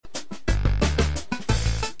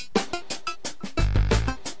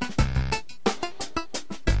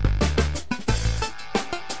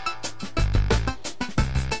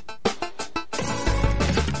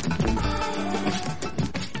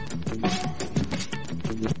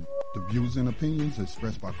views and opinions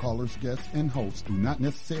expressed by callers, guests, and hosts do not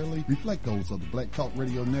necessarily reflect those of the Black Talk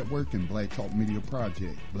Radio Network and Black Talk Media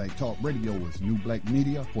Project. Black Talk Radio is new black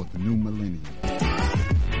media for the new millennium.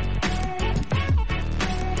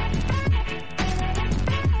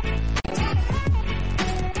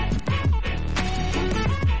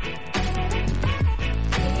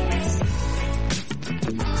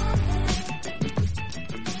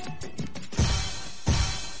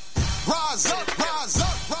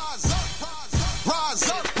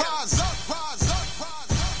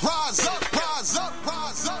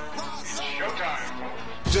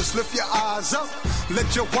 Just lift your eyes up,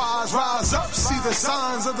 let your wise rise up. See the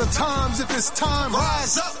signs of the times if it's time.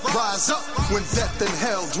 Rise up. When death and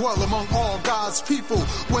hell dwell among all God's people.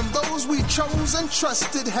 When those we chose and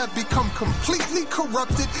trusted have become completely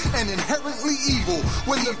corrupted and inherently evil.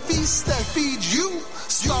 When the feast that feeds you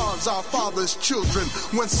starves our father's children.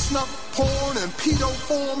 When snuff, porn, and pedo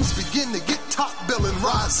forms begin to get top billing.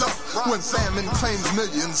 Rise up. When famine claims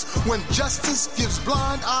millions. When justice gives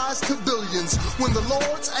blind eyes to billions. When the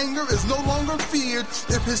Lord's anger is no longer feared.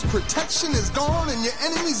 If his protection is gone and your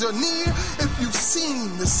enemies are near. If you've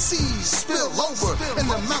seen the seas spill over and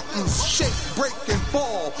the mountains shake, break, and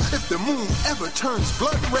fall. If the moon ever turns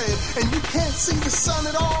blood red and you can't see the sun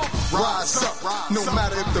at all. Rise up. No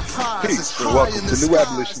matter if the prize is high in the welcome to New skies.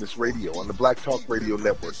 Abolitionist Radio on the Black Talk Radio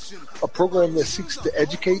Network, a program that seeks to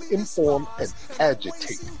educate, inform, and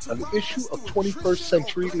agitate on the issue of 21st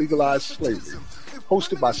century legalized slavery.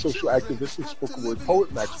 Hosted by social activist and spoken word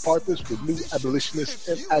poet Max Parthas, with New Abolitionist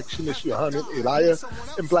and actionist Yohanan Elia,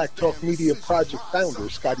 and Black Talk Media Project founder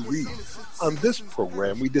Scotty Reed. On this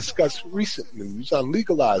program, we discuss recent news on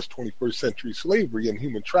legalized 21st century slavery and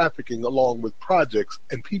human trafficking, along with projects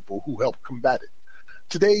and people who help combat it.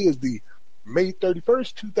 Today is the May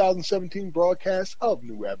 31st, 2017 broadcast of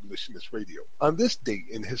New Abolitionist Radio. On this date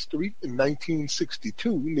in history, in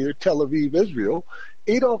 1962, near Tel Aviv, Israel,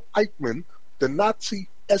 Adolf Eichmann, the Nazi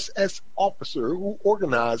SS officer who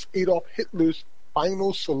organized Adolf Hitler's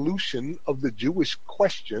final solution of the Jewish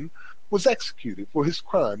question, was executed for his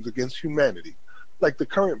crimes against humanity. Like the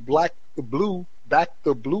current Back the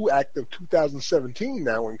Blue Act of 2017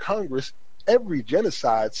 now in Congress, every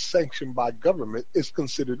genocide sanctioned by government is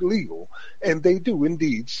considered legal, and they do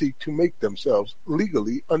indeed seek to make themselves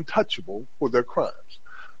legally untouchable for their crimes.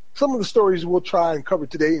 Some of the stories we'll try and cover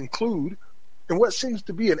today include, in what seems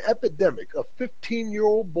to be an epidemic of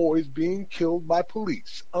 15-year-old boys being killed by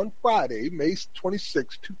police, on Friday, May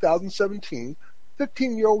 26, 2017,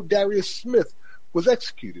 15-year-old Darius Smith was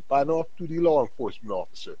executed by an off-duty law enforcement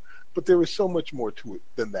officer. But there is so much more to it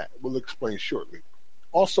than that. We'll explain shortly.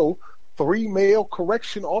 Also, 3 male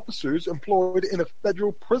correction officers employed in a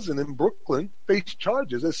federal prison in Brooklyn face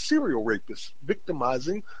charges as serial rapists,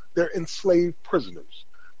 victimizing their enslaved prisoners.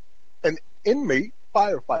 An inmate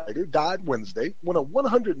firefighter died Wednesday when a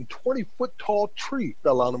 120-foot-tall tree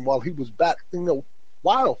fell on him while he was battling a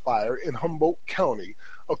wildfire in Humboldt County,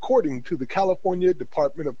 according to the California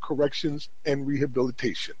Department of Corrections and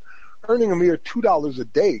Rehabilitation. Earning a mere $2 a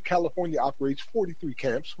day, California operates 43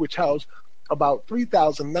 camps, which house about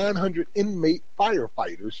 3,900 inmate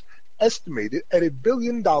firefighters, estimated at $1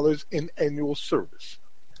 billion in annual service.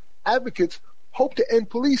 Advocates hope to end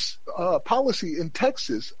police policy in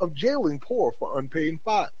Texas of jailing poor for unpaid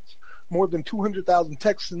fines. More than 200,000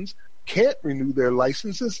 Texans can't renew their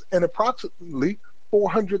licenses, and approximately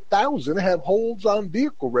 400,000 have holds on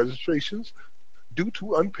vehicle registrations due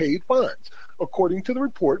to unpaid fines. According to the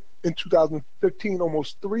report, in 2015,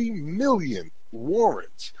 almost 3 million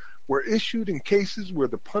warrants were issued in cases where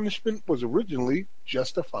the punishment was originally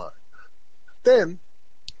just a fine. Then,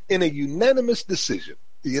 in a unanimous decision,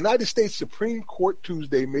 the United States Supreme Court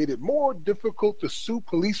Tuesday made it more difficult to sue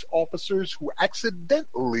police officers who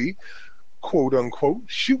accidentally, quote-unquote,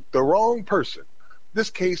 shoot the wrong person.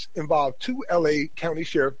 This case involved 2 L.A. County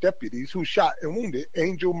Sheriff deputies who shot and wounded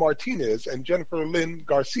Angel Martinez and Jennifer Lynn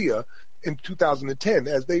Garcia in 2010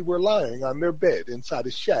 as they were lying on their bed inside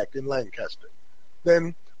a shack in Lancaster.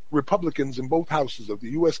 Then, Republicans in both houses of the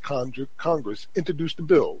U.S. Congress introduced a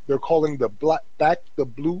bill they're calling the Back the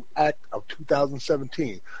Blue Act of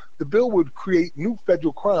 2017. The bill would create new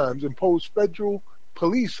federal crimes, impose federal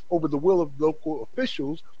police over the will of local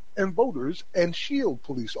officials and voters, and shield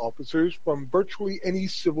police officers from virtually any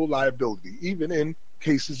civil liability, even in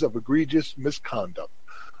cases of egregious misconduct.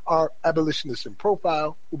 Our abolitionist in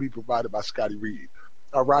profile will be provided by Scotty Reed.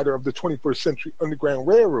 Our rider of the 21st Century Underground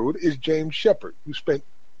Railroad is James Shepard, who spent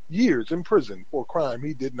years in prison for a crime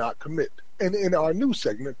he did not commit. And in our new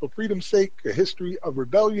segment, For Freedom's Sake, A History of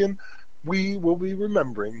Rebellion, we will be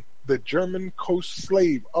remembering the German coast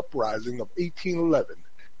slave uprising of 1811.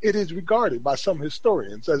 It is regarded by some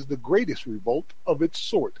historians as the greatest revolt of its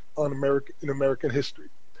sort in American history.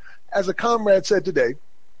 As a comrade said today,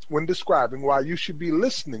 when describing why you should be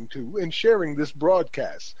listening to and sharing this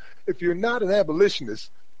broadcast, if you're not an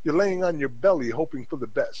abolitionist, you're laying on your belly hoping for the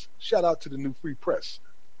best. Shout out to the New Free Press.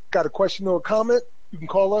 Got a question or a comment? You can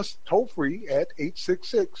call us toll-free at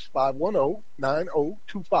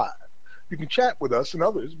 866-510-9025. You can chat with us and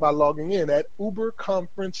others by logging in at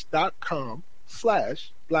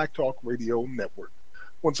uberconference.com/Black Talk Radio Network.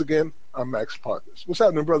 Once again, I'm Max Partners. What's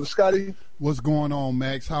happening, Brother Scotty? What's going on,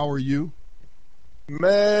 Max? How are you?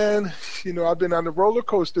 Man, I've been on the roller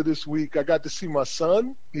coaster this week. I got to see my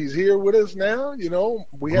son. He's here with us now.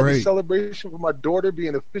 We had a celebration for my daughter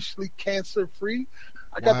being officially cancer-free.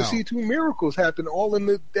 I got to see two miracles happen all in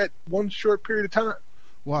that one short period of time.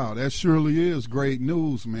 Wow, that surely is great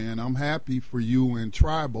news, man. I'm happy for you and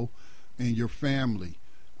Tribal and your family.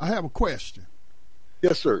 I have a question.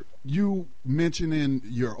 Yes, sir. You mentioned in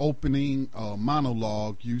your opening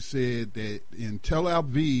monologue, you said that in Tel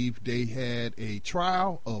Aviv they had a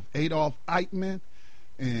trial of Adolf Eichmann.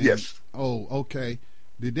 And, yes. Oh, okay.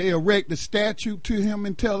 Did they erect a statue to him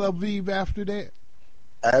in Tel Aviv after that?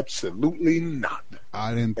 Absolutely not.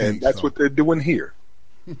 I didn't think so. And that's what they're doing here.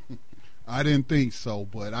 I didn't think so,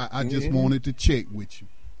 but I just wanted to check with you.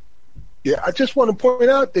 Yeah, I just want to point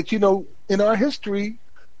out that, in our history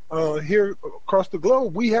here across the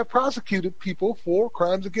globe, we have prosecuted people for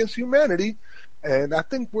crimes against humanity, and I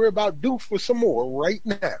think we're about due for some more right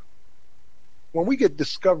now. When we get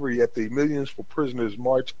discovery at the Millions for Prisoners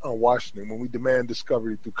March on Washington, when we demand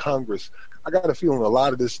discovery through Congress, I got a feeling a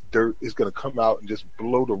lot of this dirt is going to come out and just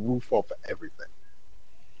blow the roof off of everything.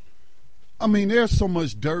 I mean, there's so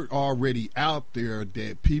much dirt already out there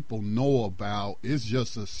that people know about. It's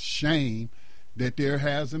just a shame that there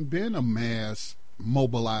hasn't been a mass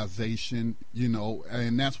mobilization,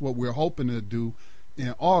 and that's what we're hoping to do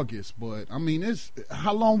in August. But, I mean,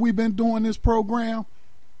 how long we been doing this program?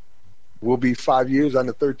 We'll be 5 years on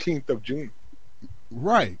the 13th of June.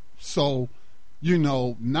 Right. So,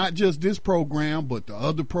 not just this program, but the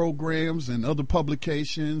other programs and other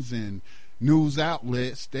publications and news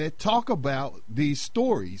outlets that talk about these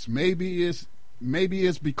stories. Maybe it's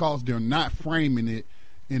because they're not framing it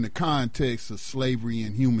in the context of slavery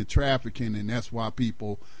and human trafficking, and that's why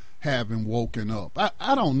people haven't woken up.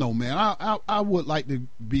 I don't know, man. I would like to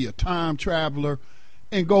be a time traveler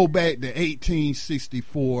and go back to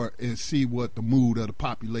 1864 and see what the mood of the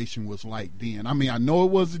population was like then. I mean, I know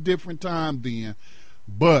it was a different time then,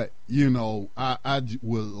 but, I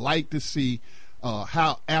would like to see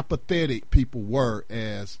how apathetic people were,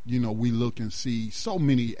 as we look and see so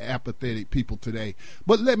many apathetic people today.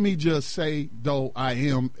 But let me just say, though, I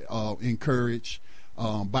am encouraged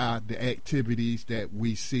by the activities that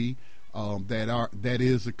we see that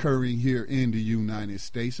is occurring here in the United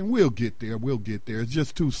States, and we'll get there. It's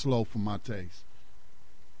just too slow for my taste.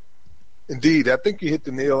 Indeed, I think you hit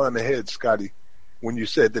the nail on the head, Scotty, when you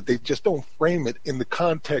said that they just don't frame it in the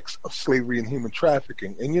context of slavery and human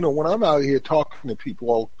trafficking. And, when I'm out here talking to people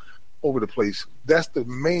all over the place, that's the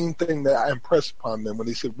main thing that I impress upon them when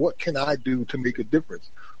they say, what can I do to make a difference?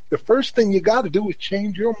 The first thing you got to do is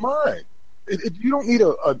change your mind. You don't need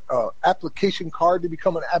a application card to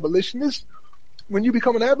become an abolitionist. When you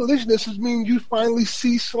become an abolitionist, it means you finally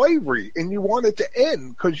see slavery and you want it to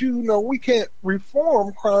end, because we can't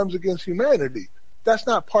reform crimes against humanity. That's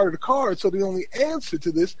not part of the card, so the only answer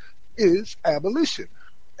to this is abolition.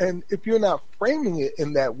 And if you're not framing it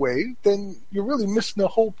in that way, then you're really missing the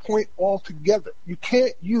whole point altogether. You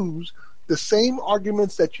can't use the same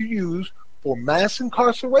arguments that you use for mass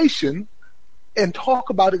incarceration and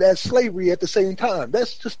talk about it as slavery at the same time.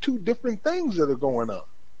 That's just two different things that are going on.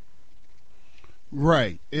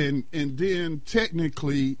 Right. And then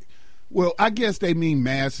technically, well, I guess they mean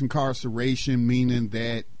mass incarceration, meaning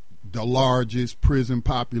that the largest prison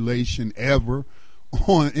population ever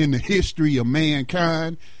in the history of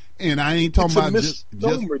mankind. And I ain't talking about just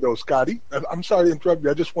misnomer, though, Scotty. I'm sorry to interrupt you.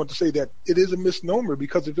 I just want to say that it is a misnomer,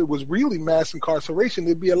 because if it was really mass incarceration,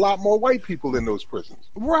 there'd be a lot more white people in those prisons.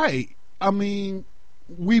 Right. I mean,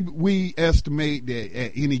 we estimate that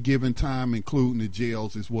at any given time, including the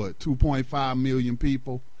jails, is 2.5 million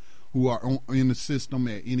people who are in the system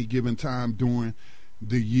at any given time during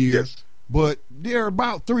the year. Yes. But there are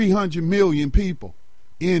about 300 million people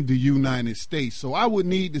in the United States. So I would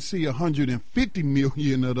need to see 150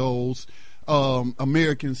 million of those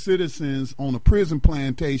American citizens on a prison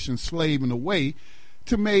plantation slaving away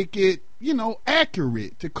to make it,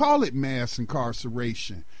 accurate, to call it mass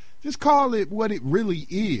incarceration. Just call it what it really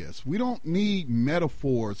is. We don't need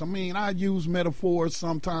metaphors. I mean, I use metaphors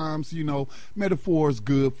sometimes, metaphors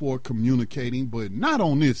good for communicating, but not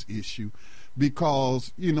on this issue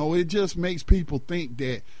because, it just makes people think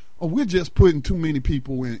that, we're just putting too many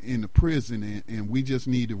people in the prison and we just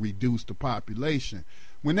need to reduce the population.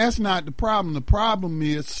 When that's not the problem. The problem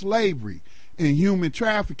is slavery and human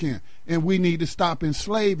trafficking, and we need to stop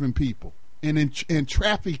enslaving people and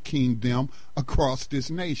trafficking them across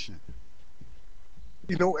this nation.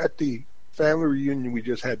 At the family reunion we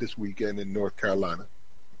just had this weekend in North Carolina,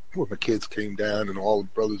 where my kids came down and all the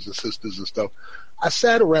brothers and sisters and stuff, I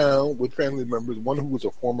sat around with family members, one who was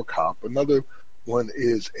a former cop, another one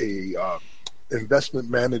is a investment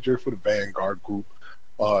manager for the Vanguard Group,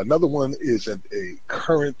 another one is a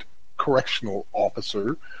current correctional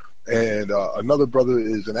officer, and another brother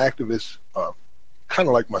is an activist, kind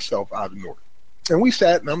of like myself, out of North. And we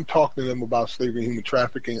sat and I'm talking to them about slavery and human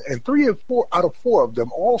trafficking, and 3 or 4 out of 4 of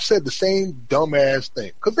them all said the same dumbass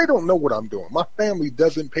thing because they don't know what I'm doing. My family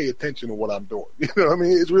doesn't pay attention to what I'm doing. You know what I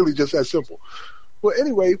mean? It's really just that simple. Well,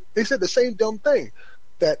 anyway, they said the same dumb thing,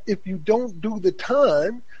 that if you don't do the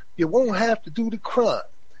time, you won't have to do the crime.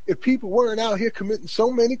 If people weren't out here committing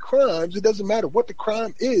so many crimes, it doesn't matter what the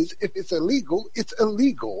crime is. If it's illegal, it's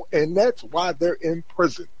illegal, and that's why they're in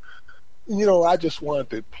prison. I just wanted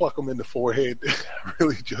to pluck them in the forehead. I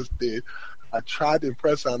really just did. I tried to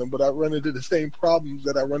impress on them, but I run into the same problems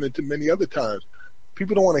that I run into many other times.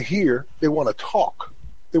 People don't want to hear. They want to talk.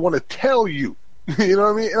 They want to tell you. You know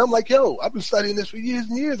what I mean? And I'm like, I've been studying this for years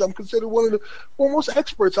and years. I'm considered one of the foremost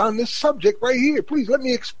experts on this subject right here. Please let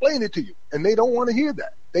me explain it to you. And they don't want to hear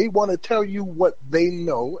that. They want to tell you what they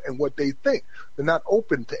know and what they think. They're not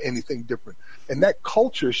open to anything different. And that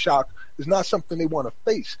culture shock is not something they want to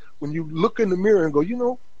face. When you look in the mirror and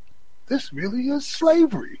go, this really is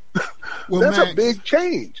slavery. Well, that's Max, a big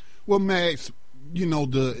change. Well, Max,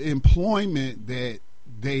 the employment that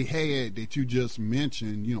they had that you just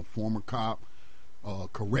mentioned, former cop,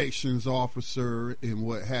 corrections officer, and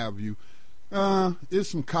what have you, there's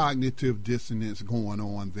some cognitive dissonance going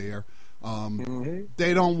on there.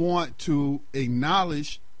 They don't want to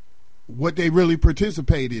acknowledge what they really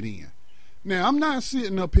participated in. Now, I'm not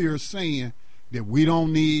sitting up here saying that we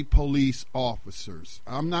don't need police officers.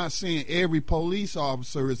 I'm not saying every police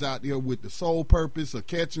officer is out there with the sole purpose of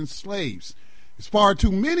catching slaves. It's far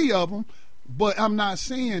too many of them, but I'm not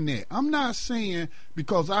saying that. I'm not saying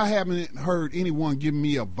because I haven't heard anyone give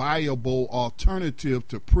me a viable alternative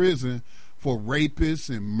to prison for rapists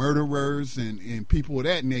and murderers and people of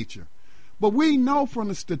that nature. But we know from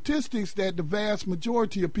the statistics that the vast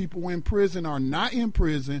majority of people in prison are not in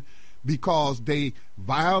prison because they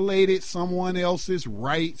violated someone else's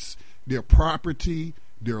rights, their property,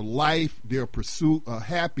 their life, their pursuit of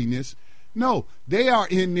happiness. No, they are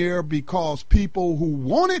in there because people who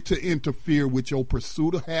wanted to interfere with your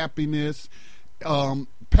pursuit of happiness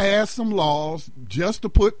passed some laws just to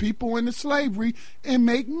put people into slavery and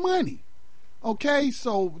make money. Okay,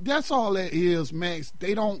 so that's all that is, Max.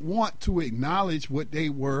 They don't want to acknowledge what they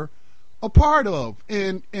were a part of.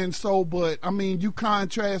 And so, but I mean, you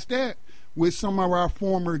contrast that with some of our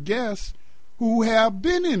former guests who have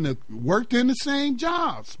been worked in the same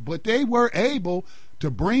jobs, but they were able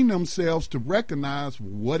to bring themselves to recognize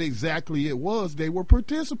what exactly it was they were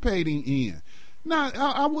participating in.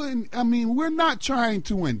 Now, we're not trying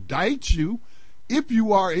to indict you. If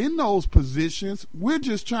you are in those positions, we're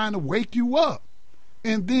just trying to wake you up.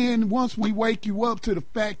 And then once we wake you up to the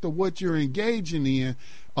fact of what you're engaging in,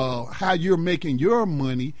 how you're making your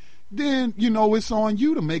money, then, it's on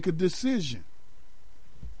you to make a decision.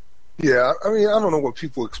 Yeah, I don't know what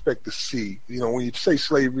people expect to see. When you say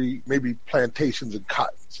slavery, maybe plantations and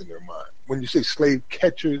cottons in their mind. When you say slave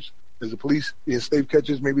catchers, as the police being slave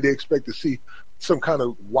catchers, maybe they expect to see some kind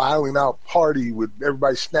of wilding out party with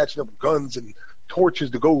everybody snatching up guns and torches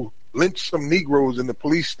to go lynch some Negroes in the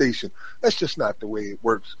police station. That's just not the way it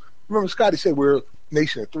works. Remember, Scotty said we're a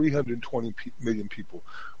nation of 320 million people.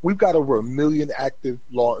 We've got over 1 million active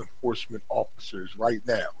law enforcement officers right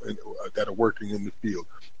now that are working in the field.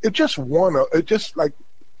 If just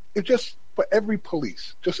for every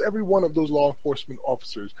police, just every one of those law enforcement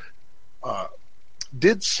officers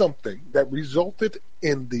did something that resulted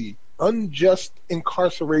in the unjust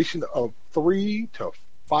incarceration of 3 to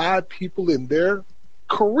 5 people in their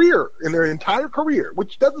career, in their entire career,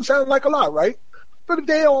 which doesn't sound like a lot, right? But if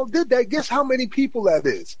they all did that, guess how many people that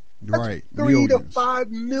is? That's right. 3 to 5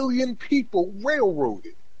 million people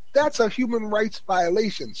railroaded. That's a human rights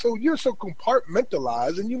violation. So you're so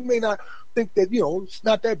compartmentalized, and you may not think that, it's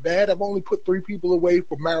not that bad. I've only put 3 people away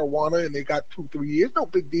for marijuana and they got 2-3 years. No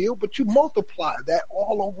big deal. But you multiply that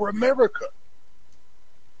all over America.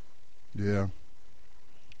 Yeah.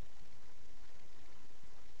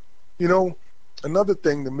 Another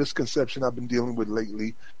thing, the misconception I've been dealing with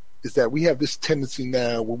lately is that we have this tendency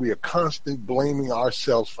now where we are constantly blaming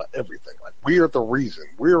ourselves for everything. Like, we are the reason.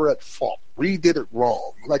 We're at fault. We did it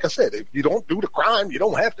wrong. Like I said, if you don't do the crime, you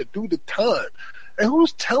don't have to do the time. And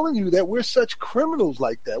who's telling you that we're such criminals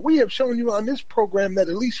like that? We have shown you on this program that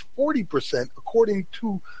at least 40%, according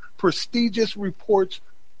to prestigious reports,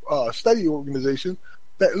 study organizations,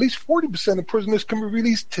 that at least 40% of prisoners can be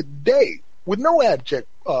released today with no abject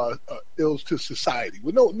ills to society,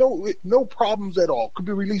 with no problems at all, could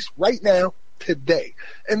be released right now, today.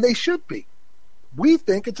 And they should be. We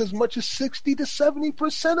think it's as much as 60 to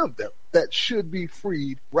 70% of them that should be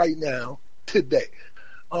freed right now, today.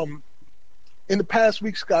 In the past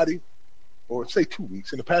week, Scotty, or say 2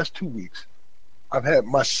 weeks, in the past 2 weeks, I've had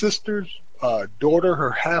my sister's daughter,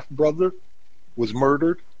 her half-brother, was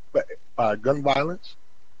murdered by gun violence.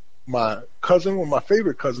 My cousin, one of my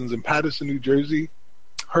favorite cousins in Paterson, New Jersey,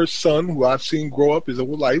 her son, who I've seen grow up his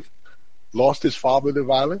whole life, lost his father to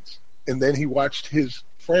violence, and then he watched his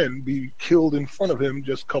friend be killed in front of him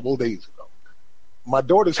just a couple of days ago. My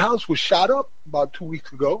daughter's house was shot up about 2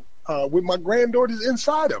 weeks ago with my granddaughters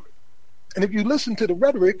inside of it. And if you listen to the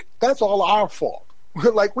rhetoric, that's all our fault.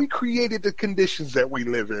 Like, we created the conditions that we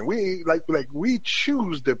live in. We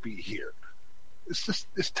choose to be here.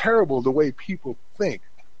 It's terrible the way people think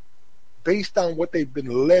based on what they've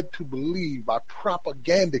been led to believe by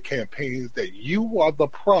propaganda campaigns that you are the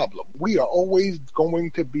problem. We are always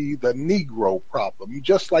going to be the Negro problem,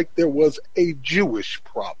 just like there was a Jewish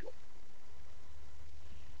problem.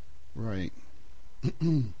 Right.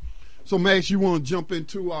 So, Max, you want to jump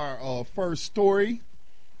into our first story?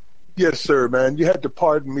 Yes, sir, man. You had to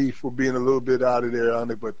pardon me for being a little bit out of there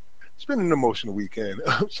on it, but it's been an emotional weekend.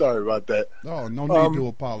 I'm sorry about that. Oh, no need to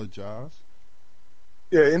apologize.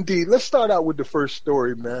 Yeah, indeed. Let's start out with the first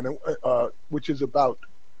story, man, which is about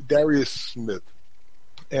Darius Smith.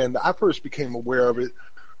 And I first became aware of it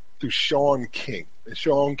through Shaun King. And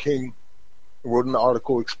Shaun King wrote an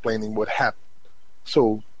article explaining what happened.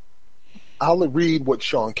 So I'll read what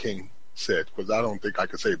Shaun King said, because I don't think I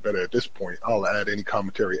can say it better at this point. I'll add any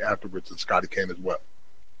commentary afterwards, and Scotty can as well.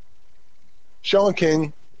 Shaun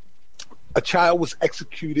King, a child was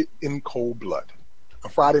executed in cold blood. On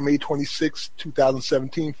Friday, May 26,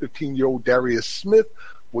 2017, 15-year-old Darius Smith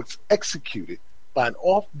was executed by an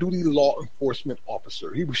off-duty law enforcement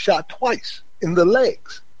officer. He was shot twice in the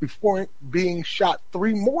legs before being shot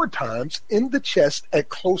 3 more times in the chest at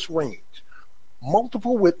close range.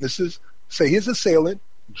 Multiple witnesses say his assailant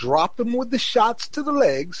dropped him with the shots to the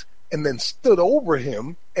legs and then stood over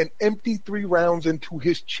him and emptied 3 rounds into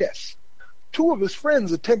his chest. 2 of his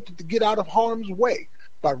friends attempted to get out of harm's way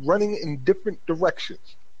by running in different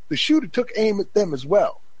directions. The shooter took aim at them as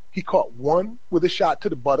well. He caught one with a shot to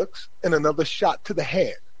the buttocks and another shot to the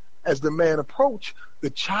hand. As the man approached,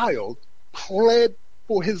 the child pled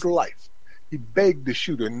for his life. He begged the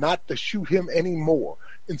shooter not to shoot him anymore.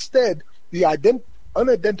 Instead, the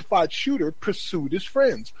unidentified shooter pursued his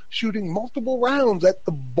friends, shooting multiple rounds at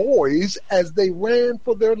the boys as they ran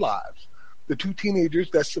for their lives. The 2 teenagers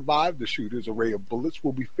that survived the shooter's array of bullets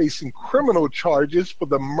will be facing criminal charges for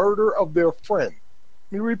the murder of their friend.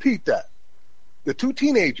 Let me repeat that. The 2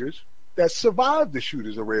 teenagers that survived the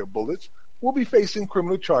shooter's array of bullets will be facing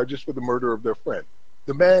criminal charges for the murder of their friend.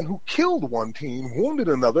 The man who killed 1 teen, wounded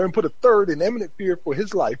another, and put a 3rd in imminent fear for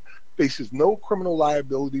his life faces no criminal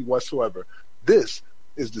liability whatsoever. This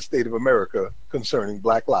is the state of America concerning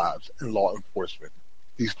Black lives and law enforcement.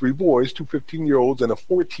 These 3 boys, 2 15-year-olds and a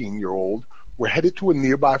 14-year-old, were headed to a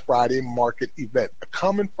nearby Friday market event, a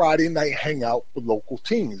common Friday night hangout for local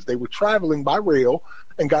teens. They were traveling by rail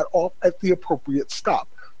and got off at the appropriate stop.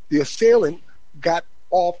 The assailant got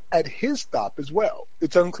off at his stop as well.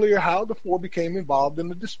 It's unclear how the 4 became involved in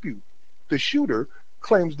the dispute. The shooter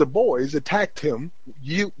claims the boys attacked him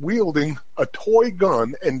wielding a toy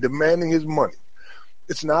gun and demanding his money.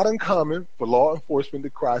 It's not uncommon for law enforcement to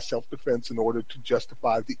cry self-defense in order to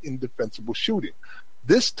justify the indefensible shooting.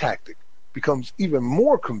 This tactic becomes even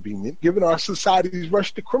more convenient given our society's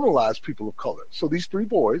rush to criminalize people of color. So these 3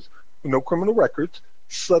 boys, with no criminal records,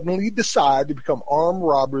 suddenly decide to become armed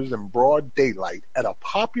robbers in broad daylight at a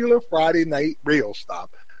popular Friday night rail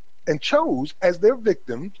stop and chose as their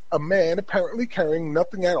victims a man apparently carrying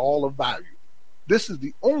nothing at all of value. This is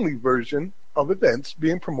the only version of events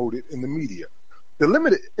being promoted in the media. The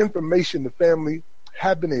limited information the family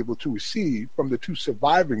have been able to receive from the two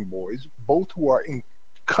surviving boys, both who are in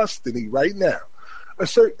custody right now,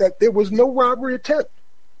 assert that there was no robbery attempt.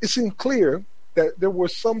 It seemed clear that there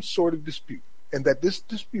was some sort of dispute, and that this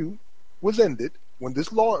dispute was ended when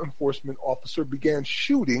this law enforcement officer began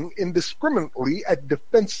shooting indiscriminately at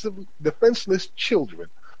defenseless children.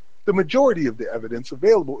 The majority of the evidence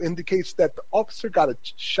available indicates that the officer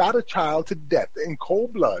shot a child to death in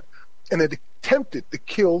cold blood and had attempted to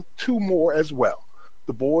kill two more as well.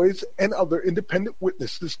 The boys and other independent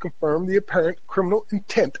witnesses confirm the apparent criminal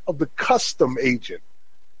intent of the custom agent.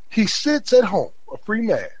 He sits at home, a free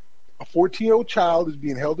man. A 14-year-old child is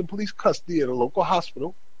being held in police custody at a local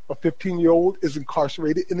hospital. A 15-year-old is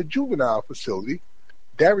incarcerated in a juvenile facility.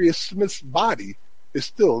 Darius Smith's body is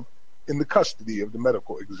still in the custody of the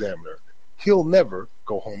medical examiner. He'll never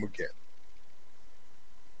go home again.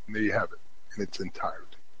 And there you have it in its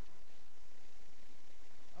entirety.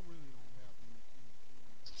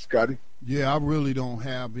 Scotty? Yeah, I really don't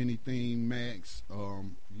have anything, Max.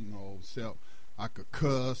 Except I could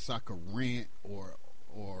cuss, I could rant, or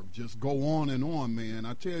just go on and on, man.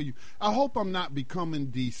 I tell you, I hope I'm not becoming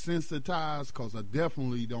desensitized, because I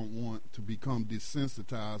definitely don't want to become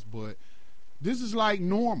desensitized, but this is like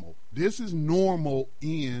normal. This is normal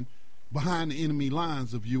in Behind the Enemy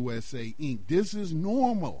Lines of USA Inc. This is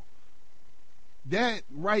normal. That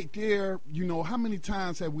right there, how many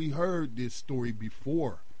times have we heard this story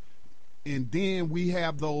before? And then we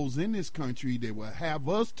have those in this country that will have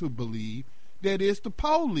us to believe that it's the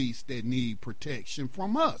police that need protection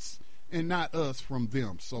from us and not us from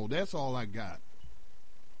them. So that's all I got.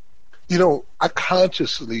 I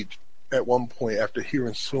consciously, at one point, after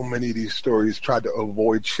hearing so many of these stories, tried to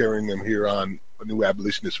avoid sharing them here on a New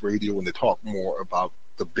Abolitionist Radio and to talk more about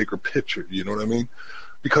the bigger picture, you know what I mean?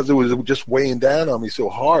 Because it was just weighing down on me so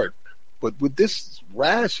hard. But with this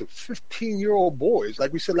rash of 15-year-old boys,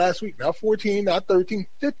 like we said last week, not 14, not 13,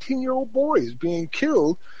 15-year-old boys being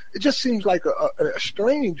killed, it just seems like a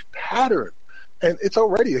strange pattern. And it's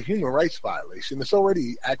already a human rights violation. It's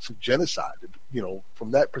already acts of genocide,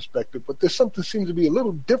 from that perspective. But there's something seems to be a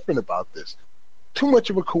little different about this. Too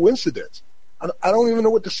much of a coincidence. I don't even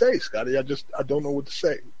know what to say, Scotty. I don't know what to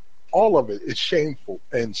say. All of it is shameful,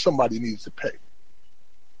 and somebody needs to pay.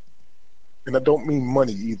 And I don't mean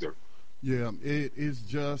money either. Yeah, it is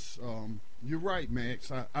just, you're right,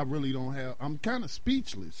 Max. I really don't have, I'm kind of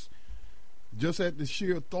speechless just at the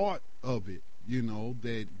sheer thought of it,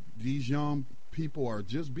 that these young people are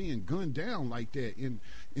just being gunned down like that in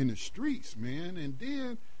the streets, man. And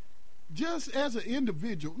then just as an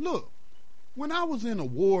individual, look, when I was in a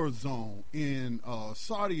war zone in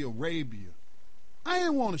Saudi Arabia, I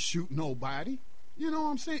didn't want to shoot nobody. You know what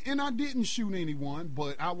I'm saying? And I didn't shoot anyone,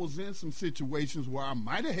 but I was in some situations where I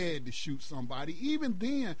might have had to shoot somebody. Even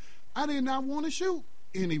then, I did not want to shoot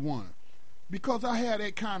anyone because I had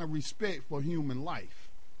that kind of respect for human life.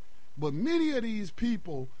 But many of these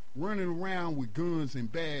people running around with guns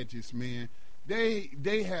and badges, man, they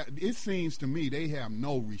have, it seems to me, they have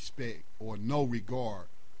no respect or no regard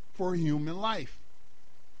for human life.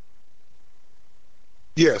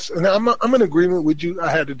 Yes, and I'm in agreement with you.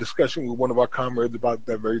 I had a discussion with one of our comrades about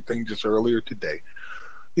that very thing just earlier today.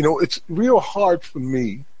 It's real hard for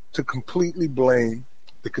me to completely blame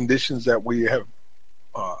the conditions that we have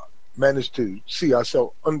managed to see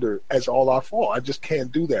ourselves under as all our fault. I just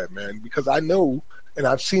can't do that, man, because I know, and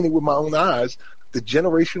I've seen it with my own eyes, the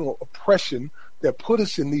generational oppression that put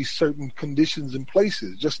us in these certain conditions and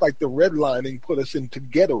places, just like the redlining put us into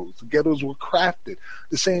ghettos. The ghettos were crafted.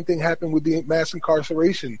 The same thing happened with the mass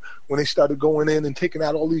incarceration when they started going in and taking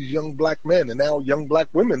out all these young black men, and now young black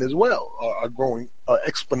women as well are growing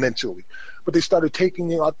exponentially. But they started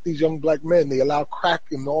taking out these young black men. They allowed crack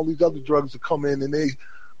and all these other drugs to come in, and they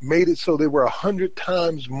made it so they were 100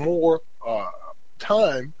 times more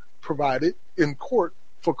time provided in court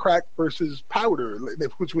for crack versus powder,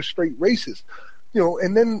 which was straight racist.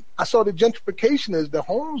 And then I saw the gentrification as the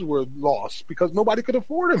homes were lost because nobody could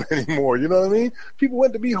afford them anymore. You know what I mean? People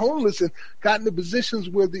went to be homeless and got into positions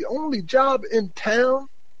where the only job in town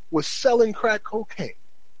was selling crack cocaine.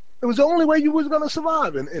 It was the only way you was going to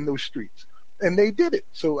survive in those streets. And they did it.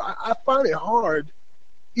 So I find it hard,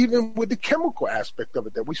 even with the chemical aspect of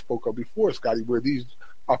it that we spoke of before, Scotty, where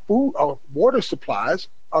our water supplies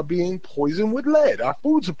are being poisoned with lead. Our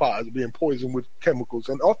food supplies are being poisoned with chemicals.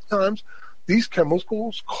 And oftentimes, these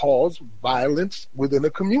chemicals cause violence within a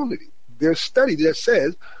community. There's a study that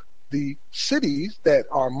says the cities that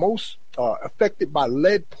are most affected by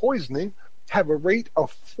lead poisoning have a rate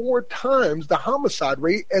of 4 times the homicide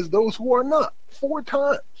rate as those who are not. 4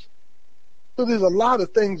 times. So there's a lot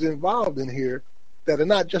of things involved in here that are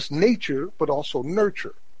not just nature, but also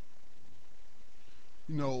nurture.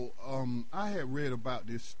 You know, I had read about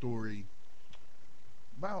this story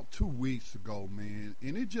about 2 weeks ago, man,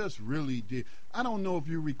 and it just really did. I don't know if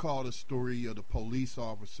you recall the story of the police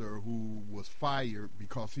officer who was fired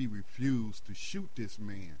because he refused to shoot this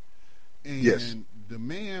man. And yes. The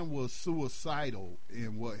man was suicidal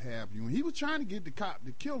and what have you. And he was trying to get the cop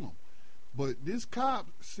to kill him. But this cop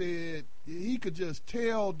said he could just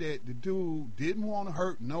tell that the dude didn't want to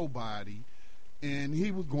hurt nobody, and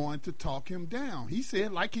he was going to talk him down. He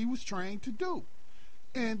said like he was trained to do.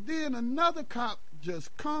 And then another cop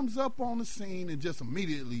just comes up on the scene and just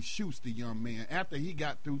immediately shoots the young man after he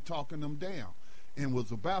got through talking him down and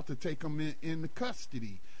was about to take him into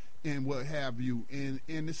custody and what have you. And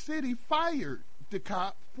the city fired the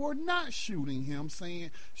cop for not shooting him,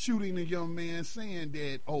 shooting the young man, saying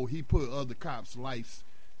that, oh, he put other cops' lives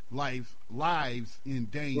in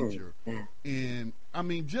danger. And, I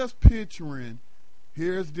mean, just picturing,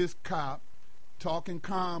 here's this cop talking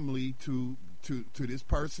calmly to this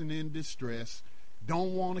person in distress,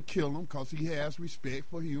 don't want to kill him because he has respect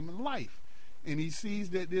for human life. And he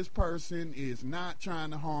sees that this person is not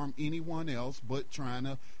trying to harm anyone else but trying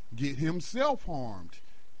to get himself harmed.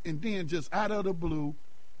 And then just out of the blue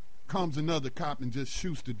comes another cop and just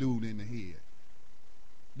shoots the dude in the head.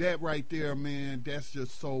 That right there, man,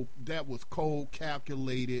 that was cold,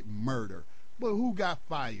 calculated murder. But who got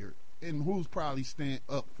fired? And who's probably staying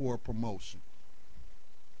up for a promotion?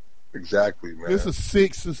 Exactly, man. It's a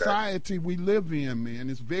sick society we live in, man.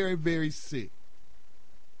 It's very, very sick.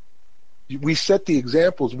 We set the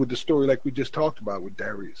examples with the story like we just talked about with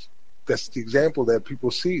Darius. That's the example that people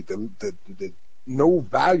see, the no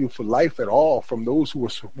value for life at all from those who were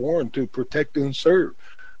sworn to protect and serve.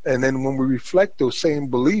 And then when we reflect those same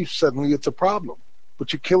beliefs, suddenly it's a problem.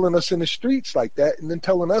 But you're killing us in the streets like that and then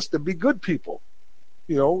telling us to be good people.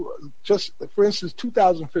 You know, just for instance,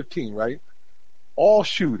 2015, right? All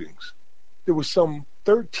shootings. There was some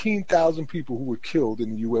 13,000 people who were killed in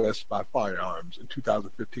the U.S. by firearms in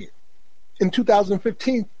 2015. In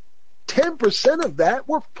 2015, 10% of that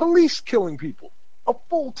were police killing people. A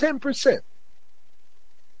full 10%.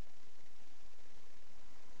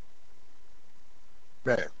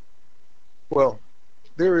 Man. Well,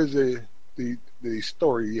 there is the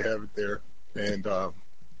story you have it there, and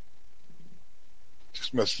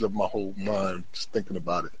just messes up my whole mind just thinking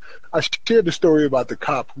about it. I shared the story about the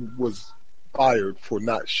cop who was fired for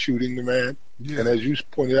not shooting the man. Yeah. And as you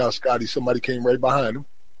pointed out, Scotty, somebody came right behind him.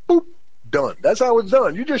 Boop, done. That's how it's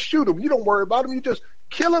done. You just shoot him. You don't worry about him. You just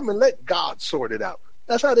kill him and let God sort it out.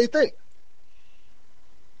 That's how they think.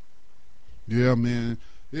 Yeah, man.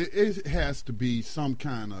 It has to be some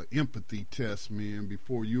kind of empathy test, man,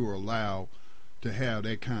 before you're allowed to have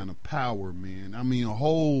that kind of power, man. I mean,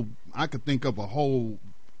 I could think of a whole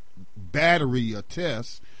battery of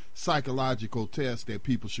tests, psychological tests that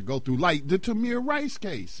people should go through, like the Tamir Rice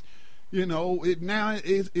case. You know,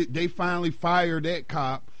 they finally fired that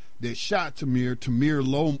cop that shot Timothy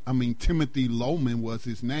Loman was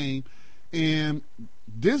his name, and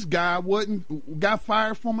this guy got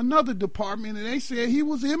fired from another department, and they said he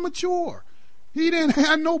was immature. He didn't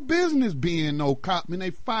have no business being no cop, and they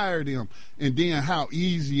fired him. And then how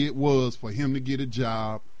easy it was for him to get a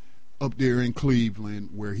job up there in Cleveland,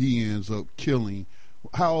 where he ends up killing.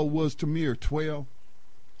 How old was Tamir? 12?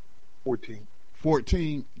 14.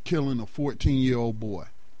 14, killing a 14-year-old boy.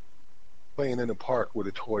 Playing in the park with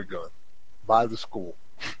a toy gun by the school.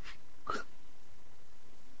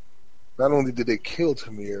 Not only did they kill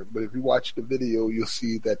Tamir, but if you watch the video, you'll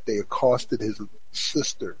see that they accosted his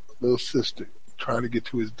little sister, trying to get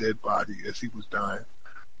to his dead body as he was dying.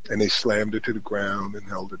 And they slammed her to the ground and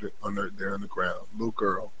held her there on the ground. Little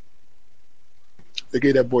girl. They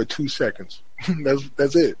gave that boy 2 seconds.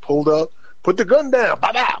 That's it. Pulled up, put the gun down,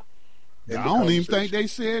 bow. I don't even think they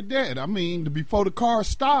said that. I mean, before the car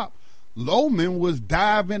stopped, Loman was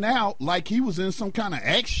diving out like he was in some kind of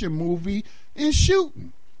action movie and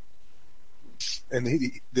shooting. And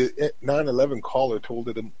the 911 caller told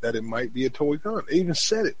him that it might be a toy gun. They even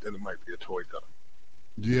said it, that it might be a toy gun.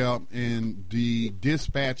 Yeah, and the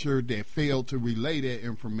dispatcher that failed to relay that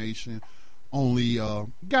information only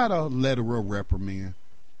got a letter of reprimand.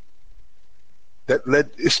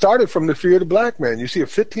 It started from the fear of the black man. You see a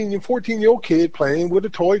 15 and 14-year-old kid playing with a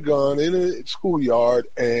toy gun in a schoolyard,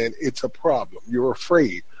 and it's a problem. You're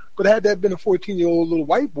afraid. But had that been a 14-year-old little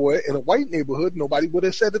white boy in a white neighborhood, nobody would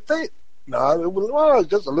have said a thing. No, it was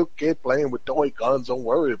just a little kid playing with toy guns. Don't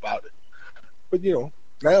worry about it. But,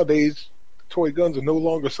 nowadays, toy guns are no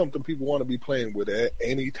longer something people want to be playing with at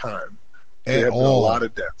any time. There have been a lot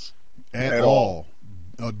of deaths. At all.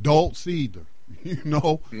 Adults either. you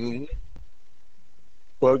know? Mm-hmm.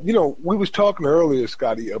 Well, you know, we was talking earlier,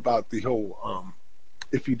 Scotty, about the whole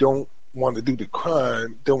if you don't want to do the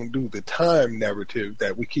crime, don't do the time narrative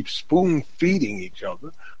that we keep spoon feeding each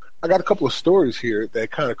other. I got a couple of stories here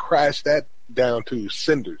that kind of crash that down to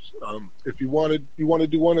cinders. If you want to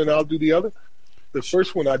do one and I'll do the other. The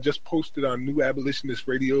first one I just posted on New Abolitionist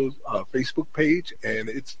Radio's Facebook page, and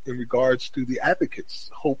it's in regards to the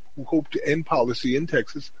advocates who hope to end policy in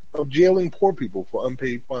Texas of jailing poor people for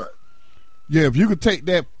unpaid fines. Yeah, if you could take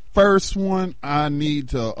that first one, I need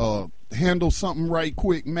to handle something right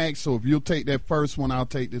quick, Max. So if you'll take that first one, I'll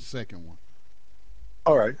take the second one.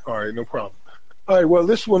 All right, no problem. All right, well,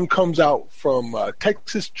 this one comes out from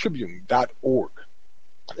TexasTribune.org.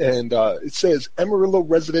 And it says, Amarillo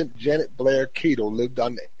resident Janet Blair Cato lived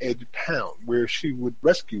on the edge of town where she would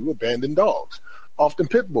rescue abandoned dogs, often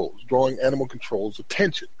pit bulls, drawing animal control's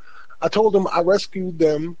attention. I told them I rescued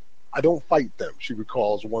them. I don't fight them, she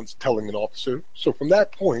recalls once telling an officer. So from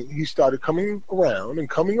that point, he started coming around,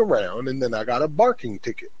 and then I got a barking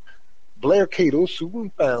ticket. Blair Cato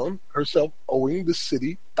soon found herself owing the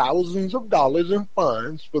city thousands of dollars in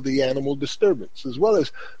fines for the animal disturbance, as well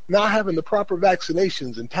as not having the proper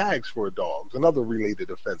vaccinations and tags for her dogs and other related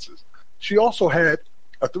offenses. She also had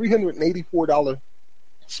a $384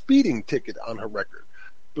 speeding ticket on her record.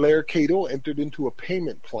 Blair Cato entered into a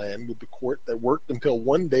payment plan with the court that worked until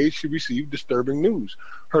one day she received disturbing news.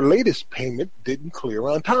 Her latest payment didn't clear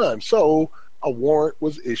on time, so a warrant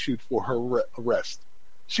was issued for her arrest.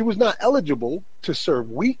 She was not eligible to serve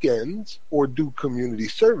weekends or do community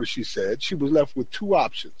service, she said. She was left with two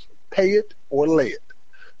options, pay it or lay it.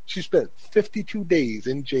 She spent 52 days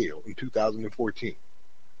in jail in 2014.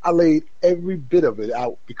 I laid every bit of it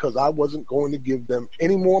out because I wasn't going to give them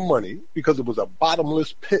any more money because it was a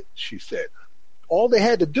bottomless pit, she said. All they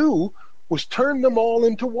had to do was turn them all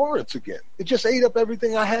into warrants again. It just ate up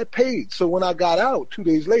everything I had paid. So when I got out 2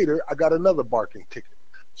 days later, I got another barking ticket.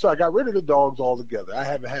 So I got rid of the dogs altogether. I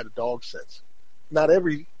haven't had a dog since. Not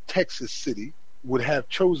every Texas city would have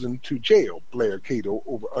chosen to jail Blair Cato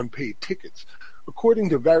over unpaid tickets. According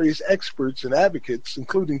to various experts and advocates,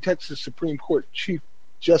 including Texas Supreme Court Chief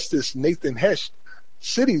Justice Nathan Hecht,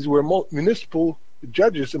 cities where municipal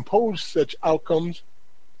judges impose such outcomes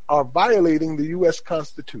are violating the U.S.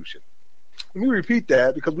 Constitution. Let me repeat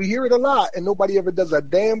that because we hear it a lot and nobody ever does a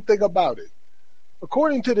damn thing about it.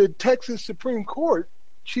 According to the Texas Supreme Court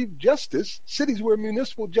Chief Justice, cities where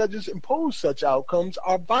municipal judges impose such outcomes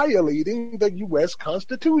are violating the U.S.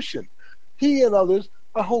 Constitution. He and others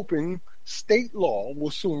are hoping state law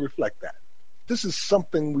will soon reflect that. This is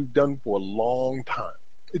something we've done for a long time.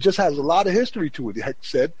 It just has a lot of history to it, Hecht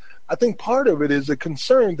said. I think part of it is a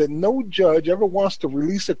concern that no judge ever wants to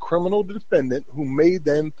release a criminal defendant who may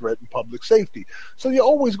then threaten public safety. So you're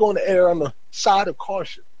always going to err on the side of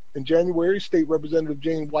caution. In January, State Representative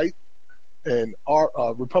Jane White and our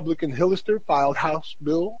Republican Hillister filed House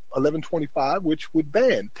Bill 1125, which would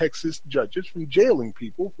ban Texas judges from jailing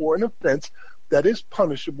people for an offense that is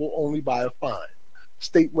punishable only by a fine.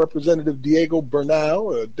 State Representative Diego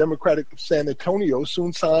Bernal, a Democratic of San Antonio,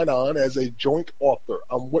 soon signed on as a joint author.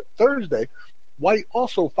 On Thursday, White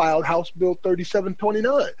also filed House Bill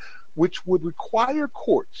 3729, which would require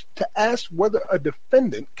courts to ask whether a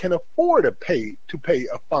defendant can afford to pay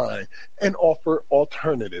a fine and offer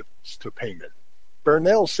alternatives to payment.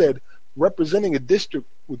 Bernal said representing a district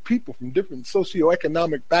with people from different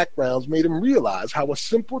socioeconomic backgrounds made him realize how a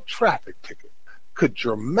simple traffic ticket could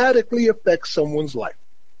dramatically affect someone's life.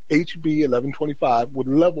 HB 1125 would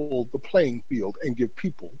level the playing field and give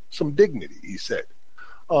people some dignity, he said.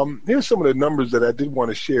 Here's some of the numbers that I did want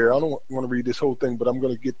to share. I don't want to read this whole thing, but I'm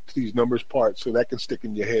going to get to these numbers parts so that can stick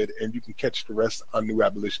in your head and you can catch the rest on New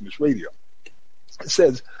Abolitionist Radio. It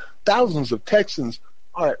says thousands of Texans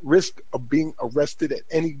are at risk of being arrested at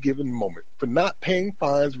any given moment for not paying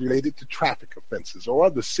fines related to traffic offenses or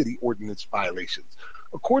other city ordinance violations.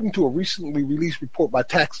 According to a recently released report by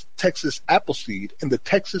Texas Appleseed and the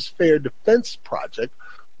Texas Fair Defense Project,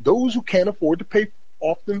 those who can't afford to pay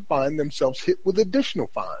often find themselves hit with additional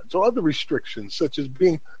fines or other restrictions, such as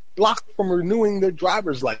being blocked from renewing their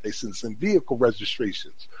driver's license and vehicle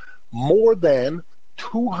registrations. More than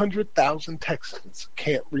 200,000 Texans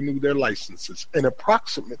can't renew their licenses, and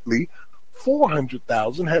approximately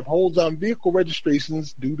 400,000 have holds on vehicle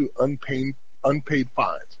registrations due to unpaid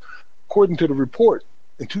fines. According to the report,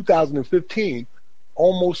 in 2015,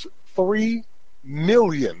 almost 3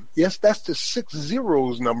 million, yes, that's the 6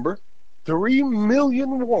 zeros number, 3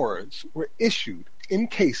 million warrants were issued in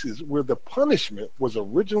cases where the punishment was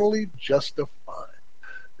originally just a fine.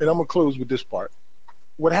 And I'm going to close with this part.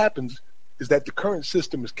 What happens is that the current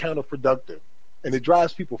system is counterproductive And it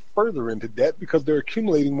drives people further into debt because they're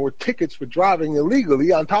accumulating more tickets for driving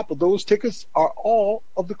illegally. On top of those tickets are all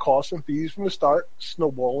of the costs and fees from the start,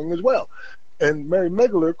 snowballing as well. And Mary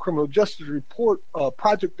Megler, Criminal Justice Report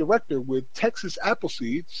project director with Texas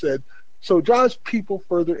Appleseed, said, so it drives people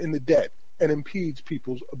further into debt and impedes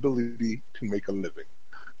people's ability to make a living.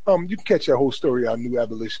 You can catch that whole story on New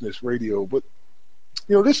Abolitionist Radio, but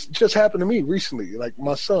this just happened to me recently. Like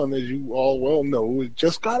my son, as you all well know,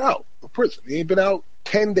 just got out of prison. He ain't been out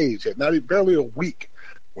 10 days yet, barely a week.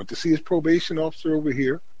 Went to see his probation officer over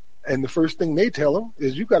here, and the first thing they tell him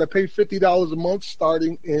is you got to pay $50 a month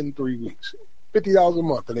starting in 3 weeks. $50 a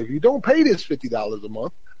month. And if you don't pay this $50 a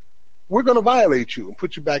month, we're going to violate you and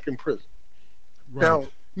put you back in prison. Right.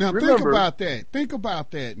 Now remember, think about that. Think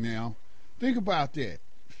about that now. Think about that.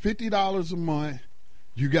 $50 a month.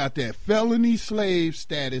 You got that felony slave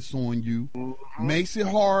status on you. Mm-hmm. Makes it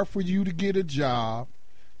hard for you to get a job.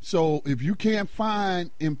 So if you can't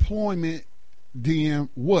find employment, then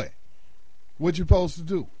what? What you supposed to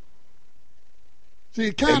do? See,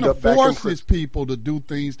 it kind of forces people to do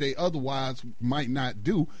things they otherwise might not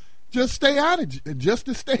do. Just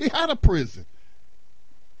to stay out of prison.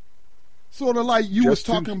 Sort of like you was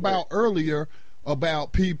talking about earlier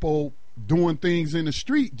about people doing things in the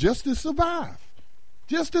street just to survive.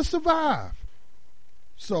 Just to survive.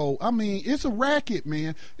 So, I mean, it's a racket,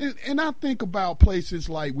 man. And I think about places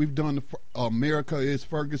like we've done the America is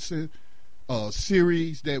Ferguson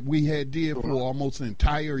series that we had did for almost an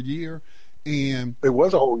entire year. And it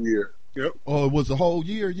was a whole year. Yep. Oh, it was a whole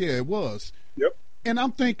year? Yeah, it was. Yep. And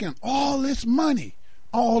I'm thinking, all this money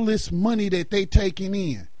that they taking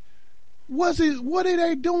in, what are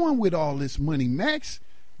they doing with all this money, Max?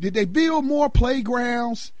 Did they build more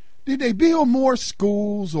playgrounds? Did they build more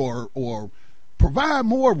schools or provide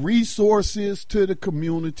more resources to the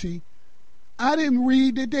community? I didn't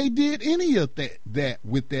read that they did any of that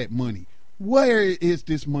with that money. Where is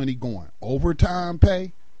this money going? Overtime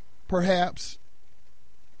pay, perhaps?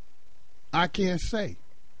 I can't say.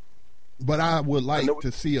 But I would like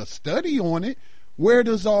to see a study on it. Where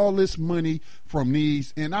does all this money from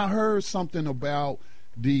these? And I heard something about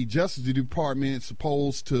the Justice Department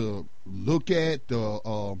supposed to look at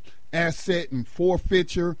the asset and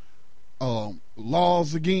forfeiture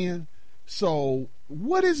laws again. So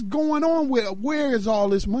what is going on with? Where is all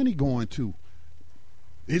this money going to?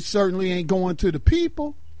 It certainly ain't going to the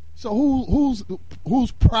people. So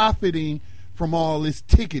who's profiting from all this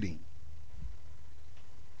ticketing?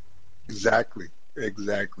 Exactly.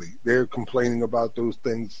 They're complaining about those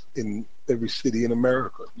things in every city in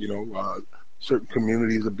America. Certain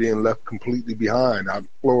communities are being left completely behind out in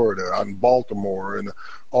Florida, out in Baltimore, and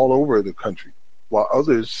all over the country, while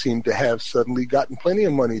others seem to have suddenly gotten plenty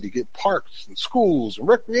of money to get parks and schools and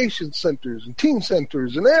recreation centers and teen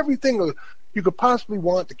centers and everything you could possibly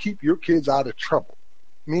want to keep your kids out of trouble.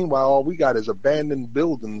 Meanwhile, all we got is abandoned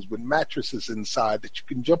buildings with mattresses inside that you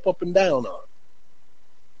can jump up and down on.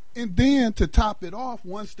 And then to top it off,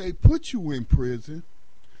 once they put you in prison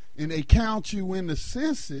and they count you in the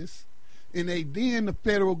census, and then the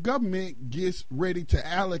federal government gets ready to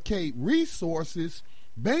allocate resources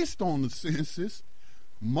based on the census,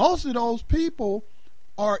 most of those people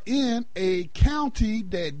are in a county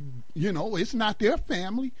that, it's not their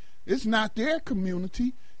family, it's not their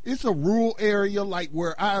community, it's a rural area like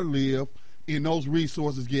where I live, and those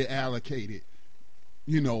resources get allocated,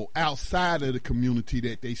 outside of the community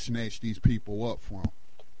that they snatch these people up from.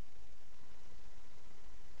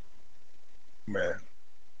 Man.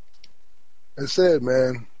 I said,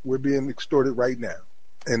 man, we're being extorted right now.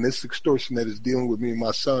 And this extortion that is dealing with me and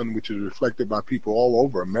my son, which is reflected by people all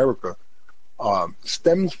over America,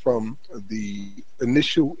 stems from the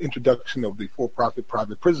initial introduction of the for-profit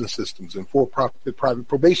private prison systems and for-profit private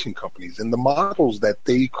probation companies and the models that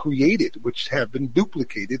they created, which have been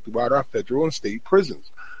duplicated throughout our federal and state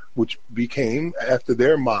prisons, which became, after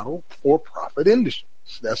their model, for-profit industries.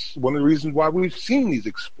 That's one of the reasons why we've seen these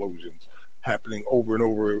explosions happening over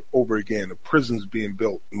and over again, of prisons being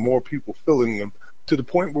built, and more people filling them, to the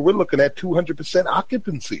point where we're looking at 200%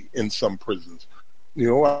 occupancy in some prisons.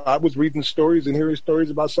 I was reading stories and hearing stories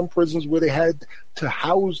about some prisons where they had to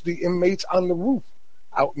house the inmates on the roof.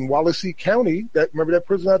 Out in Wallacey County, remember that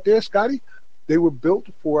prison out there, Scotty? They were built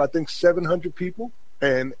for, I think, 700 people,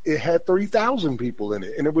 and it had 3,000 people in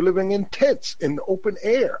it, and they were living in tents in the open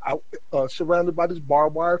air, out surrounded by this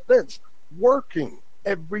barbed wire fence, working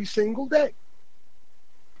every single day.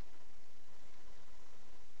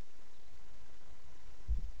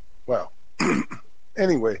 Well,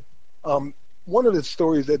 anyway, one of the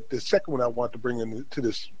stories the second one I want to bring into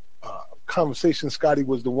this conversation, Scotty,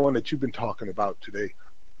 was the one that you've been talking about today.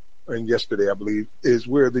 and yesterday, I believe, is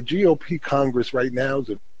where the GOP Congress right now is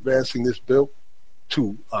advancing this bill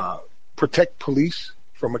to protect police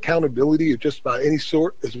from accountability of just about any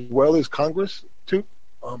sort, as well as Congress, too.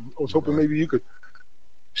 I was hoping maybe you could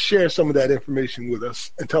share some of that information with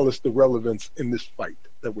us and tell us the relevance in this fight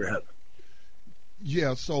that we're having.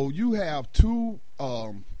 Yeah, so you have two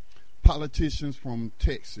politicians from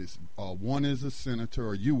Texas. One is a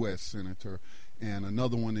senator, a U.S. senator, and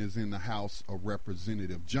another one is in the House of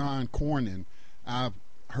Representatives. John Cornyn, I've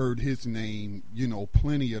heard his name,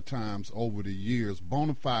 plenty of times over the years.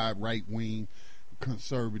 Bona fide right-wing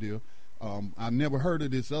conservative. I never heard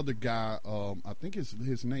of this other guy. I think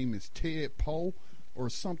his name is Ted Poe or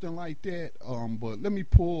something like that. But let me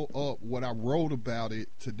pull up what I wrote about it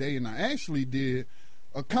today, and I actually did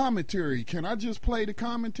a commentary. Can I just play the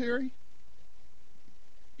commentary?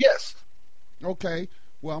 Yes. Okay.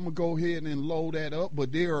 Well, I'm going to go ahead and load that up.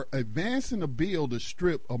 But they are advancing a bill to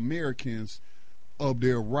strip Americans of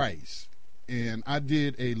their rights. And I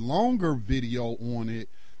did a longer video on it,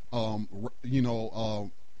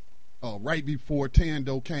 right before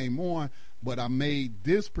Tando came on. But I made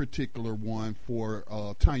this particular one for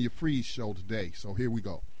Tanya Freed's show today. So here we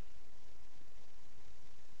go.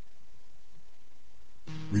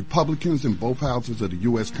 Republicans in both houses of the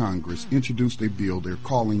U.S. Congress introduced a bill they're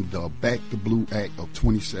calling the Back the Blue Act of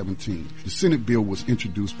 2017. The Senate bill was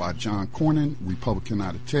introduced by John Cornyn, Republican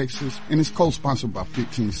out of Texas, and is co-sponsored by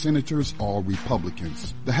 15 senators, all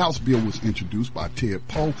Republicans. The House bill was introduced by Ted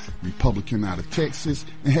Poe, Republican out of Texas,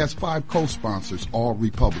 and has 5 co-sponsors, all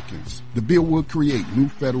Republicans. The bill will create new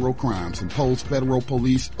federal crimes, impose federal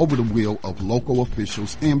police over the will of local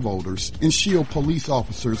officials and voters, and shield police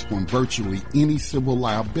officers from virtually any civil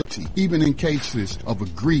liability, even in cases of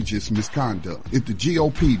egregious misconduct. If the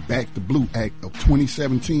GOP Back the Blue Act of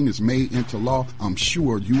 2017 is made into law, I'm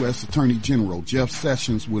sure U.S. Attorney General Jeff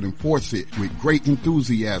Sessions would enforce it with great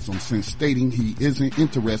enthusiasm, since stating he isn't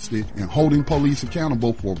interested in holding police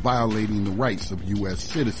accountable for violating the rights of U.S.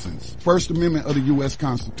 citizens. First Amendment of the U.S.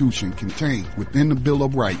 Constitution, contained within the Bill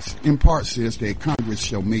of Rights, in part says that Congress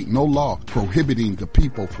shall make no law prohibiting the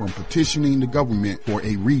people from petitioning the government for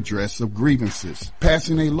a redress of grievances.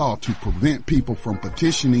 Passing a law to prevent people from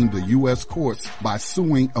petitioning the U.S. courts by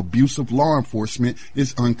suing abusive law enforcement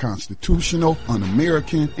is unconstitutional,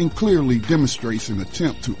 un-American, and clearly demonstrates an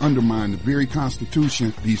attempt to undermine the very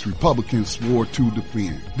Constitution these Republicans swore to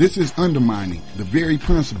defend. This is undermining the very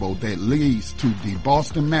principle that leads to the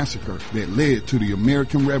Boston Massacre that led to the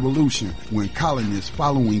American Revolution, when colonists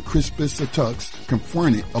following Crispus Attucks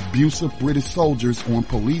confronted abusive British soldiers on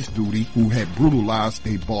police duty who had brutalized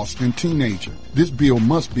a Boston teenager. This bill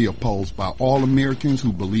must be opposed by all Americans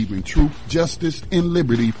who believe in truth, justice, and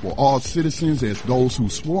liberty for all citizens, as those who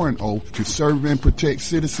swore an oath to serve and protect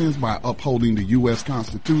citizens by upholding the U.S.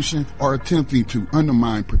 Constitution are attempting to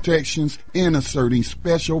undermine protections and asserting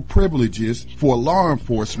special privileges for law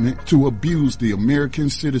enforcement to abuse the American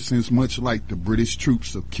citizens, much like the British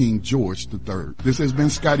troops of King George III. This has been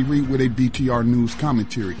Scotty Reed with a BTR News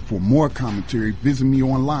commentary. For more commentary, visit me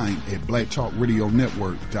online at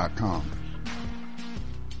blacktalkradionetwork.com.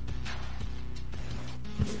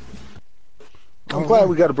 I'm glad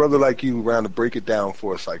we got a brother like you around to break it down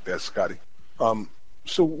for us like that, Scotty.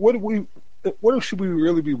 So what should we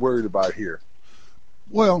really be worried about here?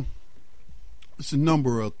 Well, it's a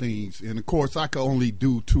number of things. And, of course, I can only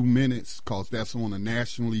do 2 minutes because that's on a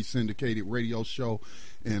nationally syndicated radio show.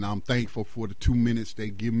 And I'm thankful for the 2 minutes they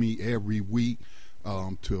give me every week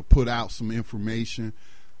to put out some information.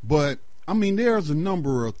 But, I mean, there's a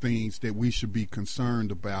number of things that we should be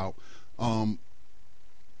concerned about.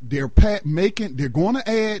 They're going to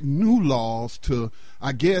add new laws to,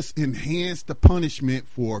 I guess, enhance the punishment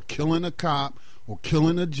for killing a cop or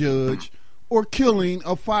killing a judge or killing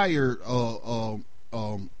a fireman.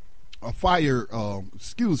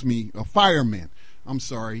 I'm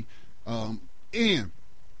sorry. And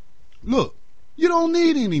look, you don't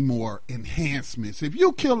need any more enhancements. If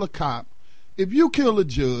you kill a cop, if you kill a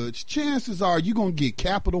judge, chances are you're going to get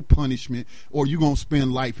capital punishment or you're going to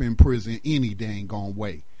spend life in prison any dang gone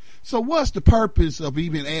way. So what's the purpose of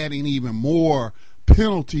even adding even more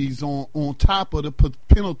penalties on top of the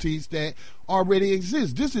penalties that already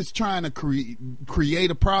exist? This is trying to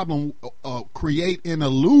create a problem, create an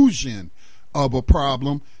illusion of a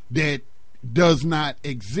problem that does not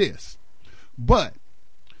exist. But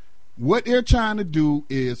what they're trying to do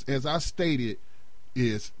is, as I stated,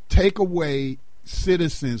 is take away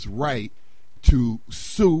citizens' right to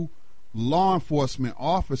sue law enforcement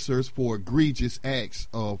officers for egregious acts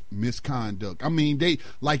of misconduct. I mean, they,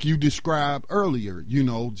 like you described earlier,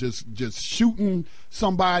 just shooting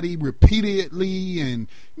somebody repeatedly and,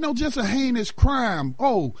 just a heinous crime.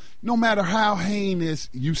 Oh, no matter how heinous,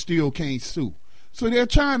 you still can't sue. So they're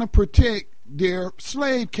trying to protect their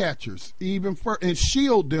slave catchers, and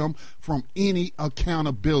shield them from any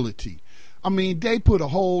accountability. I mean, they put a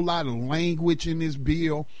whole lot of language in this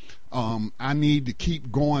bill. I need to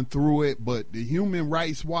keep going through it, but the Human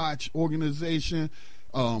Rights Watch organization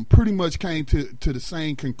pretty much came to the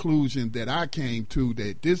same conclusion that I came to,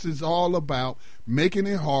 that this is all about making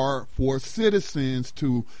it hard for citizens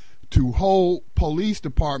to hold police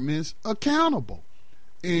departments accountable.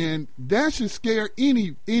 And that should scare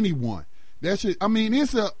anyone. That should, I mean,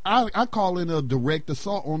 I call it a direct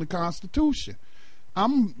assault on the Constitution.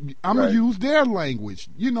 I'm gonna use their language.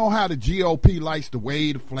 You know how the GOP likes to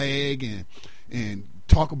wave the flag and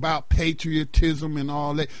talk about patriotism and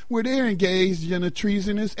all that, where they're engaged in a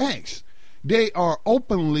treasonous acts. They are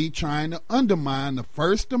openly trying to undermine the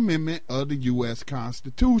First Amendment of the U.S.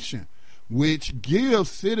 Constitution, which gives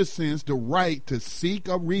citizens the right to seek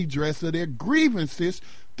a redress of their grievances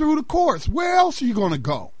through the courts. Where else are you going to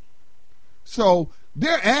go? So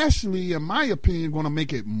they're actually, in my opinion, going to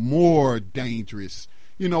make it more dangerous.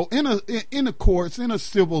 In the courts, in a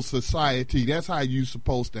civil society, that's how you're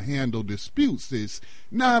supposed to handle disputes, is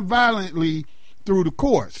non-violently through the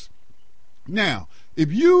courts. Now,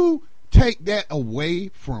 if you take that away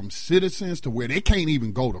from citizens to where they can't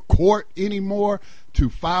even go to court anymore to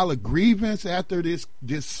file a grievance after this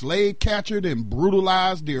slave catcher then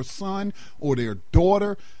brutalized their son or their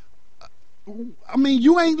daughter, I mean,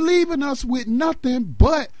 you ain't leaving us with nothing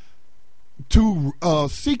but to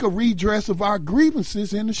seek a redress of our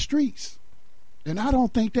grievances in the streets. And I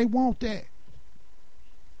don't think they want that.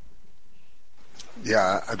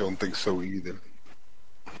 Yeah, I don't think so either.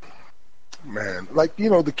 Man, like,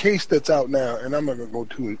 the case that's out now, and I'm not going to go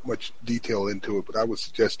too much detail into it, but I would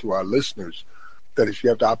suggest to our listeners that if you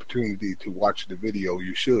have the opportunity to watch the video,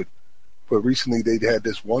 you should. But recently they had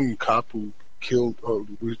this one cop who killed,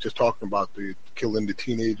 we were just talking about killing the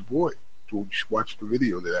teenage boy. So you should watch the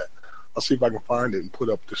video of that. I'll see if I can find it and put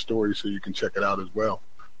up the story so you can check it out as well.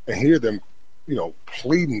 And hear them,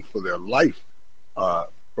 pleading for their life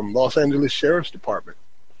from Los Angeles Sheriff's Department.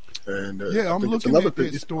 And I'm looking at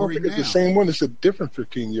that story now. It's the same one. It's a different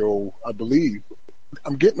 15-year-old, I believe.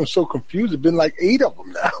 I'm getting them so confused. There's been like 8 of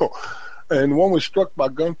them now. And one was struck by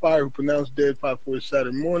gunfire, who pronounced dead 5:40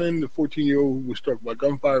 Saturday morning. The 14-year-old who was struck by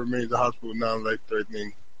gunfire remains in the hospital with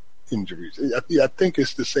non-life-threatening injuries. I think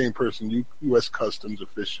it's the same person, U.S. Customs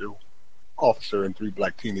official, officer, and 3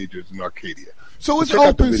 black teenagers in Arcadia. So it's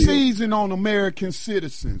open season on American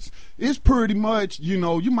citizens. It's pretty much, you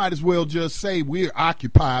might as well just say we're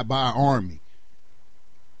occupied by our army.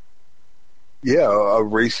 Yeah, a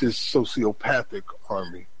racist, sociopathic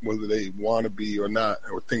army, whether they want to be or not,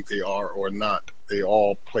 or think they are or not, they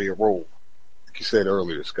all play a role, like you said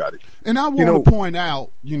earlier, Scotty. And I want to point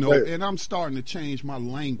out, and I'm starting to change my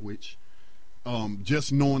language,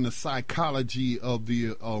 just knowing the psychology of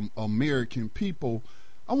the American people.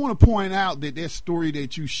 I want to point out that story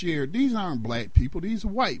that you shared, these aren't black people, these are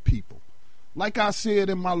white people. Like I said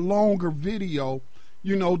in my longer video,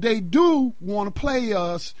 they do want to play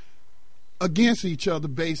us against each other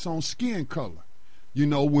based on skin color.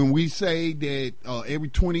 When we say that every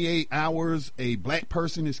 28 hours a black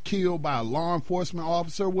person is killed by a law enforcement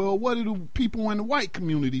officer, well, what do the people in the white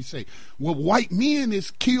community say? Well, white men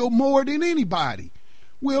is killed more than anybody.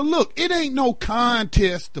 Well, look, it ain't no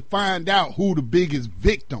contest to find out who the biggest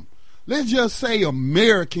victim. Let's just say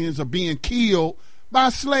Americans are being killed by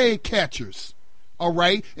slave catchers, all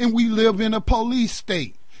right? And we live in a police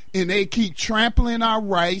state. And they keep trampling our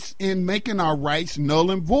rights and making our rights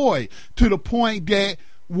null and void, to the point that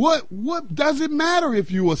what does it matter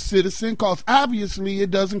if you're a citizen? Because obviously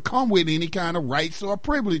it doesn't come with any kind of rights or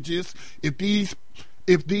privileges if these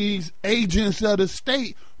agents of the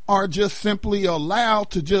state are just simply allowed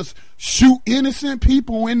to just shoot innocent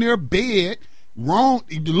people in their bed,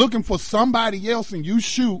 looking for somebody else, and you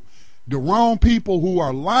shoot the wrong people who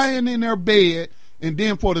are lying in their bed, and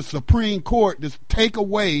then for the Supreme Court to take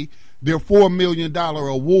away their $4 million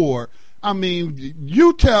award. I mean,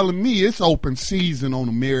 you telling me it's open season on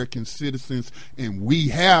American citizens and we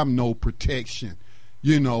have no protection,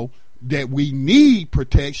 that we need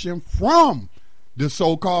protection from the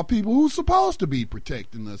so-called people who's supposed to be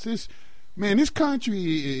protecting us. This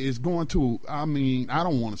country is going to, I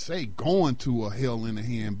don't want to say going to a hell in a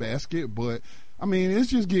handbasket, but,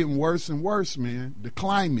 it's just getting worse and worse, man. The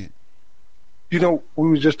climate. You know, we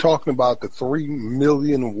were just talking about the 3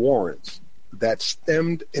 million warrants that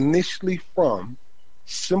stemmed initially from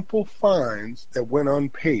simple fines that went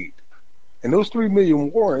unpaid. And those 3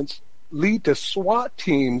 million warrants lead to SWAT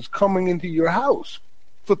teams coming into your house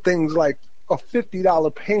for things like a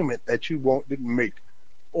 $50 payment that you didn't make,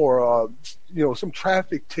 or some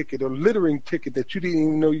traffic ticket or littering ticket that you didn't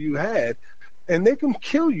even know you had, and they can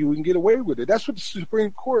kill you and get away with it. That's what the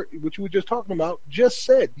Supreme Court, which we were just talking about, just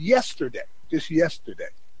said yesterday. The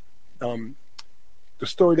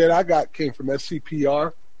story that I got came from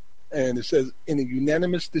SCPR, and it says, in a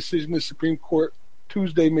unanimous decision, the Supreme Court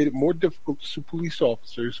Tuesday made it more difficult to sue police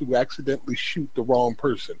officers who accidentally shoot the wrong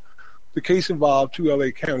person. The case involved 2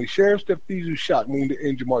 L.A. County sheriff's deputies who shot and wounded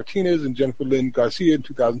Angel Martinez and Jennifer Lynn Garcia in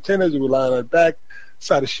 2010 as they were lying on their back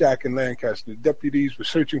outside a shack in Lancaster. The deputies were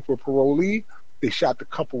searching for a parolee. They shot the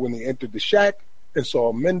couple when they entered the shack and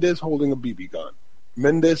saw Mendez holding a BB gun.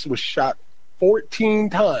 Mendez was shot 14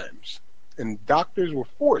 times, and doctors were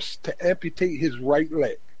forced to amputate his right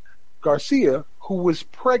leg. Garcia, who was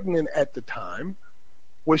pregnant at the time,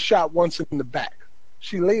 was shot once in the back.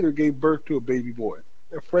 She later gave birth to a baby boy.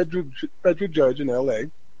 A federal judge in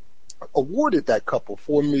L.A. awarded that couple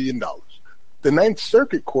 $4 million. The Ninth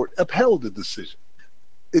Circuit Court upheld the decision.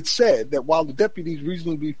 It said that while the deputies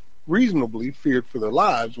reasonably feared for their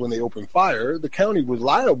lives when they opened fire, the county was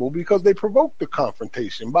liable because they provoked the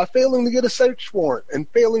confrontation by failing to get a search warrant and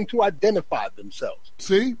failing to identify themselves.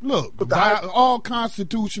 See, look, all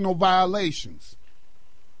constitutional violations.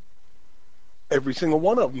 Every single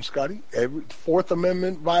one of them, Scotty. Every Fourth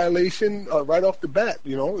Amendment violation right off the bat,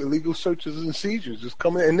 illegal searches and seizures just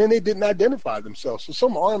coming in. And then they didn't identify themselves. So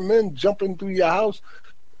some armed men jumping through your house,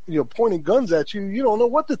 pointing guns at you, you don't know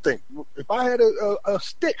what to think. If I had a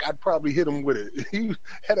stick, I'd probably hit him with it. He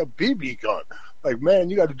had a BB gun. Like, man,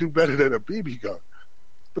 you got to do better than a BB gun.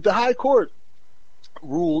 But the High Court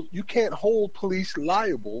ruled you can't hold police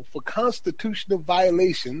liable for constitutional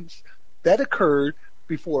violations that occurred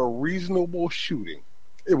before a reasonable shooting.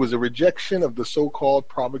 It was a rejection of the so-called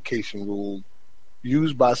provocation rule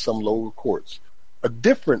used by some lower courts. A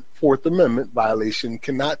different Fourth Amendment violation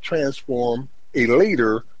cannot transform a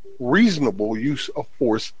later reasonable use of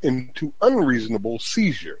force into unreasonable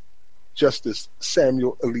seizure, Justice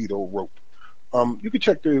Samuel Alito wrote. You can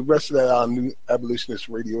check the rest of that on New Abolitionist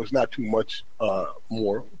Radio. It's not too much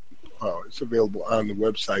more. It's available on the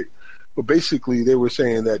website. But basically, they were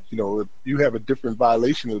saying that, if you have a different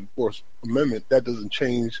violation of the Fourth Amendment, that doesn't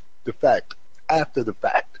change the fact, after the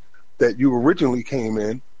fact, that you originally came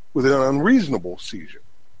in with an unreasonable seizure.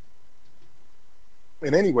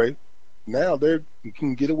 And anyway, now you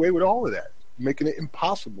can get away with all of that, making it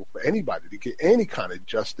impossible for anybody to get any kind of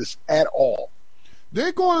justice at all.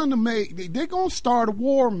 They're going to start a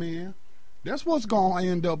war, man. That's what's going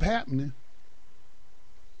to end up happening.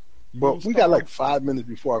 Well, we got like 5 minutes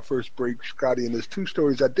before our first break, Scotty, and there's 2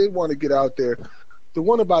 stories I did want to get out there. The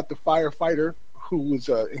one about the firefighter who was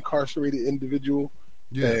an incarcerated individual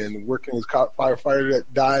and working as firefighter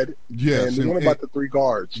that died. Yes. And the one about the 3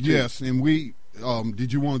 guards. Too. Yes, and we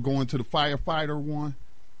did you want to go into the firefighter one?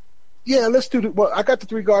 Yeah, let's do I got the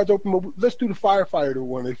 3 guards open, but let's do the firefighter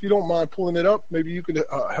one. If you don't mind pulling it up, maybe you can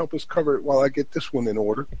help us cover it while I get this one in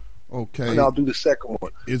order. Okay. And I'll do the second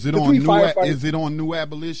one. Is it on New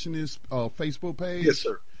Abolitionist Facebook page? Yes,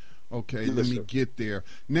 sir. Okay, let me get there.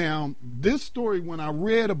 Now, this story, when I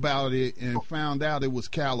read about it and found out it was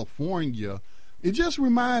California, it just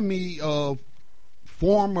reminded me of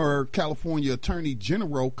former California Attorney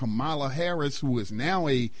General Kamala Harris, who is now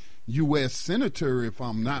a U.S. Senator, if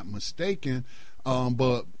I'm not mistaken.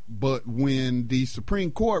 But when the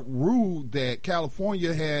Supreme Court ruled that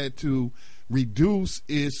California had to reduce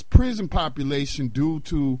its prison population due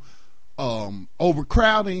to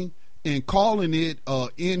overcrowding and calling it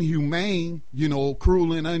inhumane,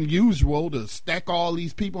 cruel and unusual to stack all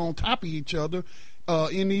these people on top of each other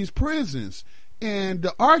in these prisons. And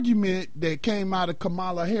the argument that came out of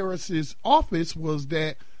Kamala Harris's office was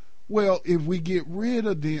that, well, if we get rid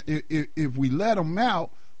of them, if we let them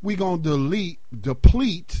out, we're going to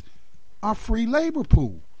deplete our free labor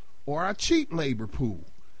pool or our cheap labor pool.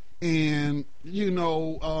 And,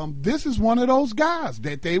 this is one of those guys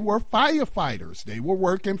that they were firefighters. They were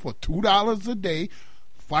working for $2 a day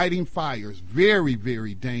fighting fires. Very,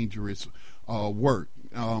 very dangerous work.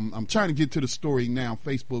 I'm trying to get to the story now.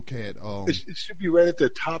 Facebook had... it should be right at the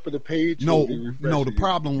top of the page. No, the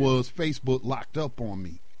problem was Facebook locked up on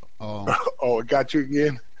me. Oh, it got you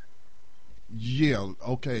again? Yeah,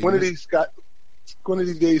 okay. One of these got... One of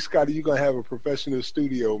these days, Scotty, you're going to have a professional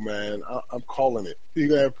studio, man. I'm calling it. You're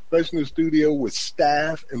going to have a professional studio with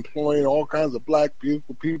staff employing all kinds of black,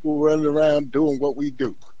 beautiful people running around doing what we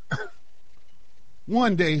do.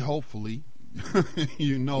 One day, hopefully,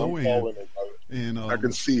 you know, I'm calling it, and I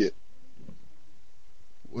can see it.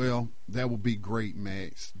 Well, that would be great,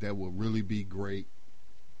 Max. That would really be great.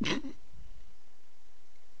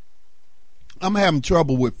 I'm having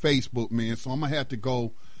trouble with Facebook, man, so I'm going to have to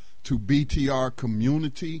go to BTR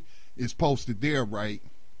Community. It's posted there, right?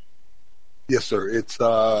 Yes, sir. It's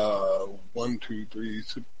 1, 2, 3,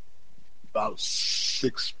 it's about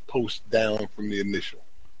 6 posts down from the initial.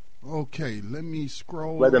 Okay, let me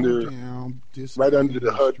scroll right under, down. Right under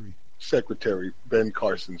the HUD Secretary, Ben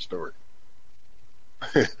Carson story.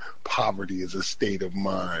 Poverty is a state of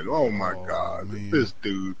mind. Oh, my God. Man. This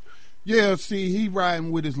dude. Yeah, see, he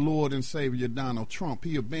riding with his Lord and Savior Donald Trump.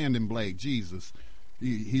 He abandoned Black Jesus.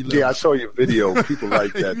 He left, yeah, I saw your video. People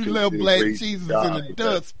like that. He left Black Jesus in the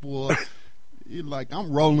dust, boy. He's like,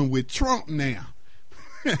 I'm rolling with Trump now.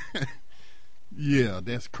 Yeah,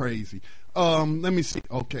 that's crazy. Let me see.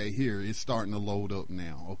 Okay, here, it's starting to load up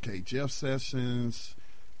now. Okay, Jeff Sessions,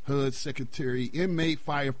 HUD Secretary, inmate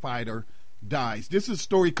firefighter dies. This is a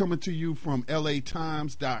story coming to you from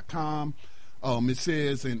LATimes.com. It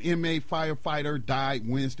says an inmate firefighter died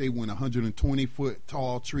Wednesday when a 120-foot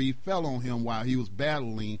tall tree fell on him while he was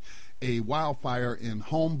battling a wildfire in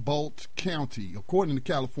Humboldt County, according to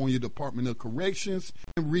California Department of Corrections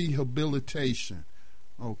and Rehabilitation.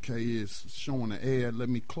 Okay, it's showing an ad. Let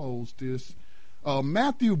me close this.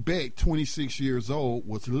 Matthew Beck, 26 years old,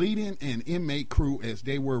 was leading an inmate crew as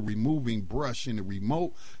they were removing brush in the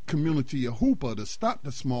remote community of Hoopa to stop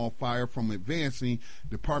the small fire from advancing,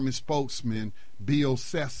 department spokesman Bill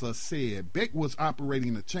Sessa said. Beck was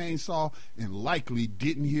operating a chainsaw and likely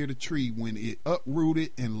didn't hear the tree when it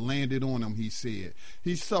uprooted and landed on him, he said.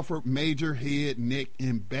 He suffered major head, neck,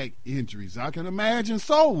 and back injuries. I can imagine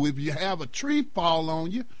so if you have a tree fall on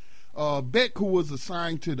you. Beck, who was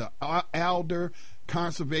assigned to the Alder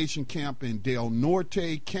Conservation Camp in Del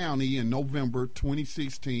Norte County in November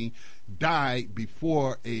 2016, died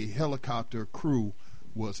before a helicopter crew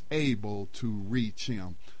was able to reach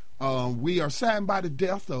him. We are saddened by the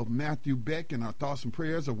death of Matthew Beck, and our thoughts and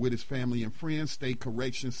prayers are with his family and friends. State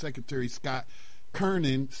Corrections Secretary Scott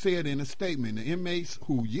Kernan said in a statement, the inmates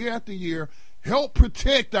who year after year help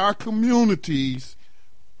protect our communities.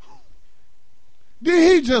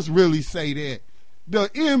 Did he just really say that? The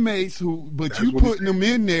inmates but you putting them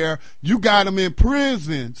in there, you got them in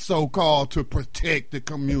prison, so-called, to protect the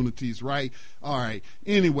communities, right? All right.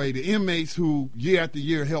 Anyway, the inmates who year after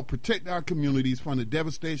year help protect our communities from the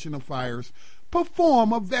devastation of fires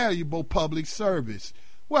perform a valuable public service.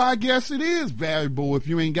 Well, I guess it is valuable if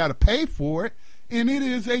you ain't got to pay for it, and it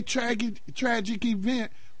is a tragic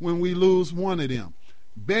event when we lose one of them.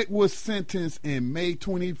 Beck was sentenced in May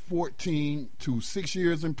 2014 to 6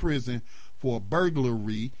 years in prison for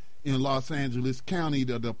burglary in Los Angeles County,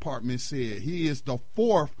 the department said. He is the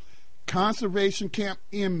 4th conservation camp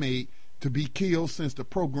inmate to be killed since the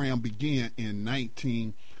program began in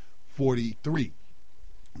 1943.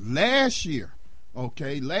 Last year,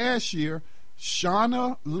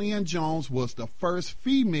 Shauna Lynn Jones was the first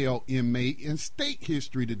female inmate in state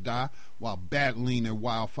history to die while battling a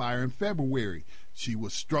wildfire in February. She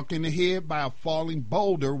was struck in the head by a falling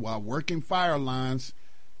boulder while working fire lines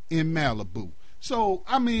in Malibu. So,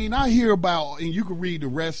 I mean, I hear about, and you can read the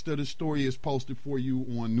rest of the story is posted for you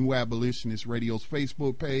on New Abolitionist Radio's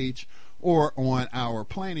Facebook page or on our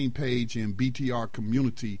planning page in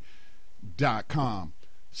btrcommunity.com.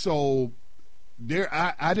 So,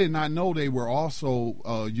 I did not know they were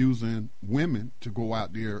also using women to go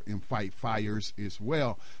out there and fight fires as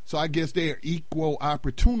well. So I guess they're equal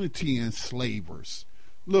opportunity enslavers.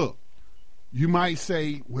 Look, you might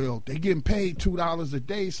say, well, they're getting paid $2 a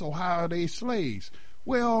day, so how are they slaves?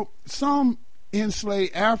 Well, some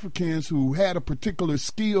enslaved Africans who had a particular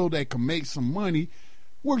skill that could make some money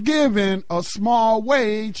were given a small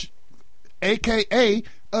wage, a.k.a.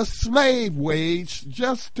 a slave wage,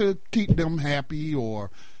 just to keep them happy or,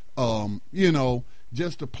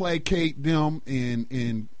 just to placate them.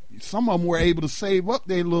 And some of them were able to save up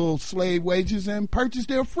their little slave wages and purchase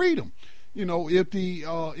their freedom. If the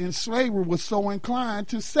enslaver was so inclined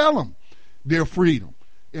to sell them their freedom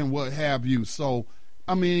and what have you. So,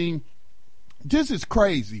 I mean, this is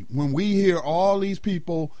crazy when we hear all these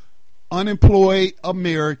people, unemployed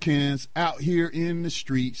Americans out here in the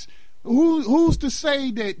streets. Who's to say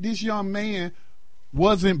that this young man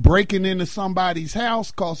wasn't breaking into somebody's house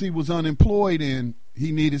because he was unemployed and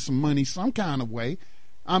he needed some money some kind of way?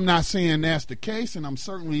 I'm not saying that's the case, and I'm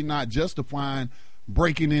certainly not justifying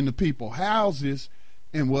breaking into people's houses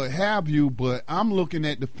and what have you, but I'm looking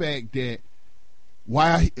at the fact that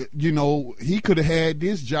why, he could have had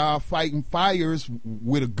this job fighting fires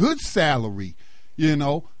with a good salary,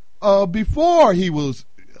 before he was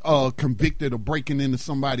convicted of breaking into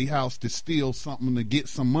somebody's house to steal something to get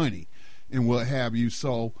some money and what have you.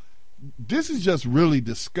 So this is just really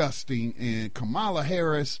disgusting. And Kamala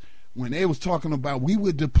Harris, when they was talking about we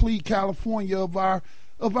would deplete California of our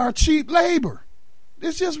cheap labor,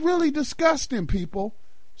 it's just really disgusting, people.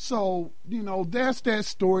 So, that's that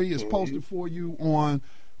story is posted for you on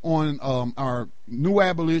our New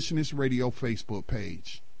Abolitionist Radio Facebook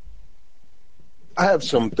page. I have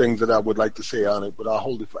some things that I would like to say on it, but I'll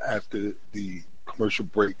hold it for after the commercial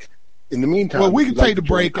break. In the meantime, well, we can take the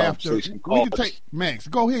break after. Max,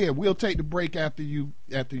 go ahead. We'll take the break after you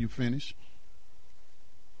finish.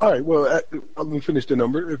 All right. Well, let me finish the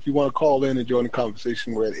number. If you want to call in and join the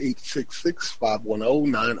conversation, we're at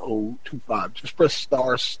 866-510-9025. Just press **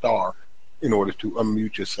 in order to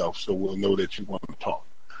unmute yourself, so we'll know that you want to talk.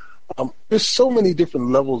 There's so many different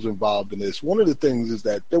levels involved in this. One of the things is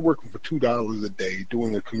that they're working for $2 a day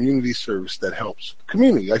doing a community service that helps the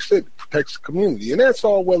community. Like I said, protects the community. And that's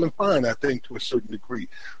all well and fine, I think, to a certain degree.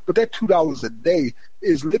 But that $2 a day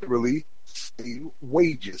is literally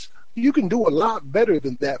wages. You can do a lot better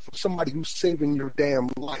than that for somebody who's saving your damn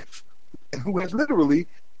life and who has literally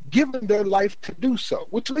given their life to do so,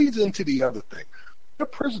 which leads into the other thing. They're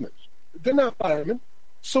prisoners. They're not firemen.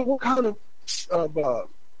 So what kind of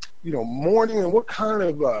mourning and what kind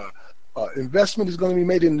of investment is going to be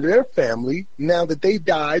made into their family now that they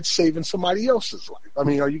died saving somebody else's life? I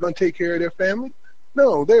mean, are you going to take care of their family?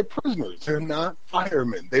 No, they're prisoners. They're not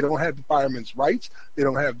firemen. They don't have the firemen's rights. They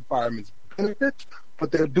don't have the firemen's benefits, but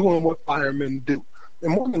they're doing what firemen do.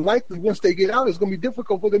 And more than likely, once they get out, it's going to be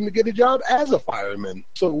difficult for them to get a job as a fireman.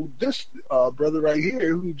 So this brother right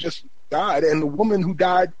here who just died, and the woman who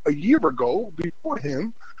died a year ago before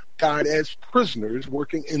him, died as prisoners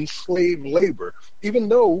working in slave labor. Even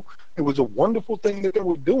though it was a wonderful thing that they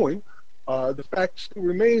were doing, the fact still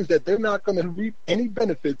remains that they're not going to reap any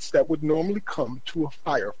benefits that would normally come to a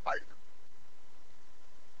firefighter.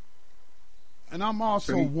 And I'm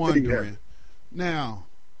also wondering, now,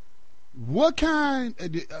 what kind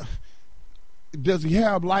does he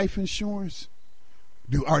have life insurance?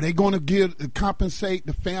 Are they going to compensate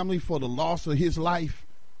the family for the loss of his life?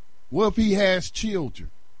 What if he has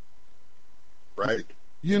children? Right.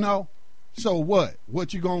 So what?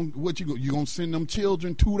 You gonna send them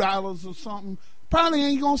children $2 or something? Probably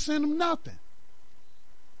ain't gonna send them nothing.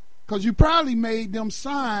 Cause you probably made them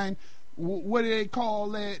sign, what do they call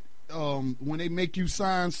that? When they make you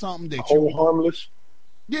sign something that hold harmless.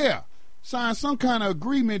 Yeah. Sign some kind of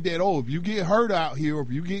agreement that, if you get hurt out here, or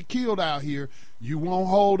if you get killed out here, you won't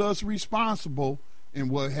hold us responsible and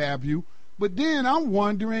what have you. But then I'm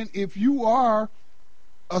wondering, if you are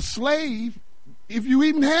a slave, if you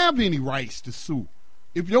even have any rights to sue,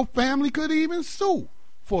 if your family could even sue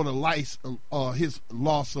for his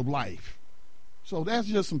loss of life. So that's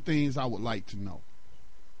just some things I would like to know.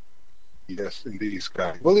 Yes, indeed,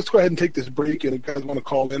 Scott. Well, let's go ahead and take this break. And if you guys want to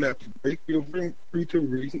call in after the break, feel free to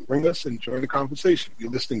ring us and join the conversation.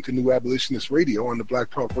 You're listening to New Abolitionist Radio on the Black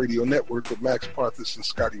Talk Radio Network with Max Parthas and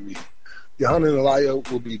Scotty Reed. Johanna and Elia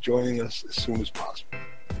will be joining us as soon as possible.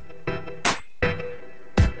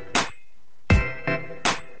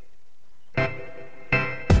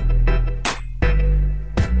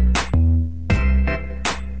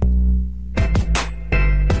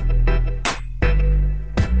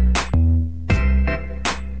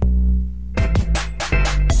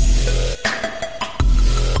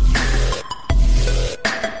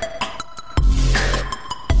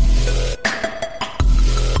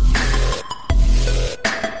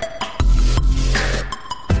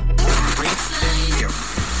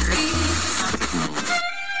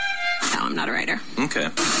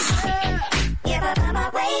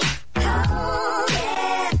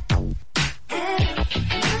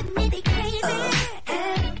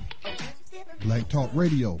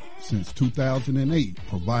 Radio since 2008,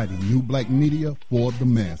 providing new black media for the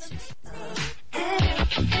masses.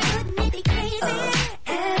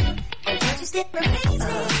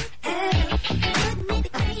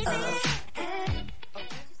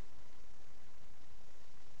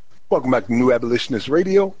 Welcome back to New Abolitionist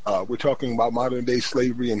Radio. We're talking about modern day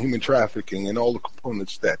slavery and human trafficking and all the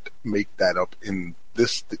components that make that up in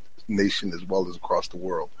this nation as well as across the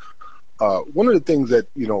world. One of the things that,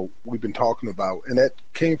 we've been talking about, and that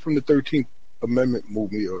came from the 13th Amendment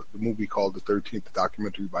movie, or the movie called The 13th, the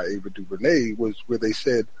documentary by Ava DuVernay, was where they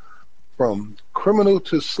said from criminal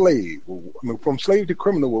to slave. I mean, from slave to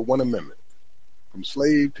criminal with one amendment. From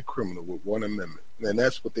slave to criminal with one amendment. And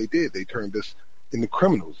that's what they did. They turned us into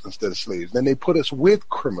criminals instead of slaves. Then they put us with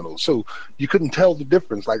criminals. So you couldn't tell the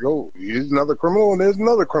difference. Like, oh, here's another criminal and there's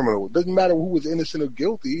another criminal. It doesn't matter who was innocent or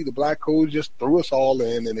guilty. The black code just threw us all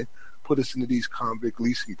in and it put us into these convict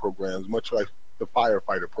leasing programs, much like the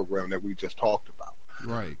firefighter program that we just talked about.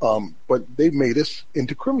 Right. But they made us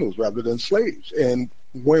into criminals rather than slaves. And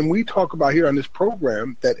when we talk about here on this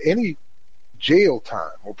program that any jail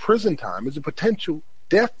time or prison time is a potential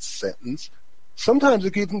death sentence, sometimes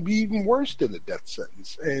it can be even worse than a death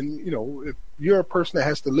sentence. And, you know, if you're a person that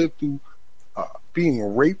has to live through being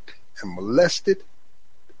raped and molested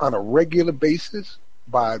on a regular basis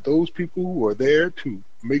by those people who are there to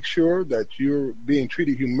make sure that you're being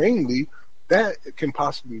treated humanely, that can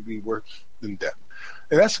possibly be worse than death.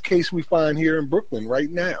 And that's the case we find here in Brooklyn right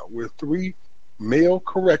now, where 3 male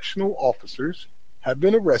correctional officers have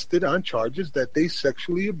been arrested on charges that they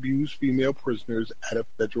sexually abused female prisoners at a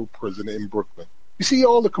federal prison in Brooklyn. You see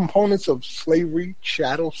all the components of slavery,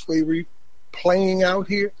 chattel slavery, playing out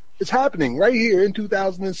here? It's happening right here in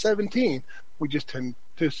 2017. We just tend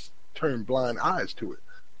to turn blind eyes to it.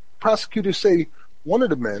 Prosecutors say one of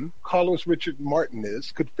the men, Carlos Richard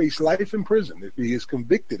Martinez, could face life in prison if he is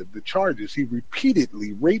convicted of the charges he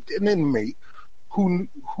repeatedly raped an inmate who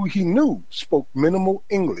he knew spoke minimal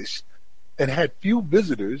English and had few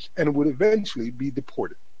visitors and would eventually be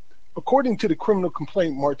deported. According to the criminal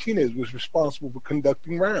complaint, Martinez was responsible for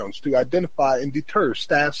conducting rounds to identify and deter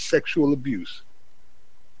staff sexual abuse.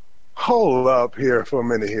 Hold up here for a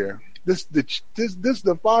minute here. This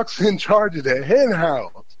the fox in charge of the hen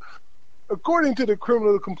house. According to the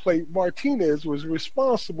criminal complaint, Martinez was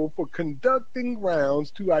responsible for conducting rounds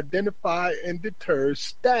to identify and deter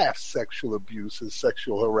staff sexual abuse and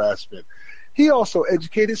sexual harassment. He also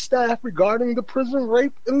educated staff regarding the Prison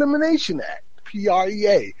Rape Elimination Act,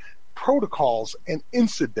 PREA, protocols and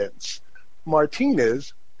incidents.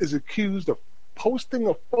 Martinez is accused of posting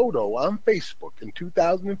a photo on Facebook in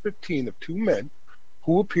 2015 of 2 men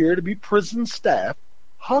who appear to be prison staff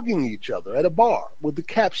hugging each other at a bar with the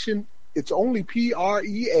caption, "It's only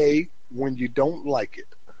PREA when you don't like it."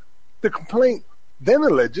 The complaint then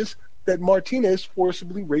alleges that Martinez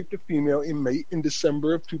forcibly raped a female inmate in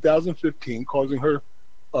December of 2015, causing her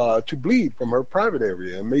to bleed from her private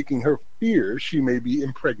area and making her fear she may be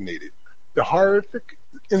impregnated. The horrific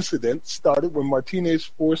incident started when Martinez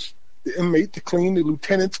forced the inmate to clean the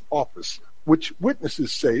lieutenant's office, which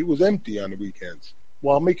witnesses say was empty on the weekends,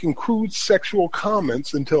 while making crude sexual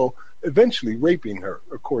comments until eventually raping her,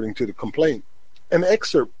 according to the complaint. An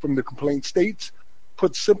excerpt from the complaint states,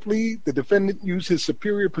 put simply, the defendant used his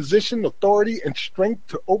superior position, authority, and strength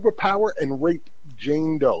to overpower and rape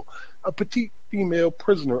Jane Doe, a petite female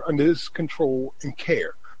prisoner under his control and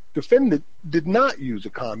care. Defendant did not use a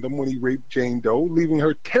condom when he raped Jane Doe, leaving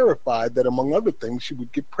her terrified that, among other things, she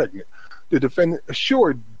would get pregnant. The defendant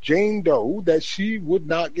assured Jane Doe that she would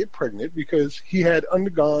not get pregnant because he had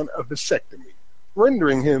undergone a vasectomy,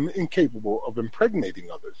 rendering him incapable of impregnating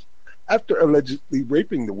others. After allegedly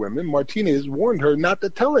raping the women, Martinez warned her not to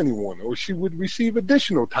tell anyone or she would receive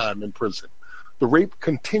additional time in prison. The rape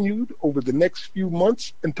continued over the next few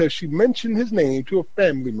months until she mentioned his name to a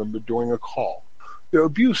family member during a call. The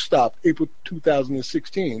abuse stopped April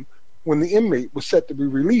 2016 when the inmate was set to be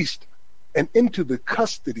released and into the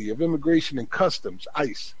custody of Immigration and Customs,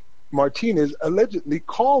 ICE. Martinez allegedly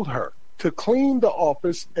called her to clean the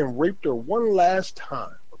office and raped her one last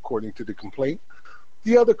time, according to the complaint.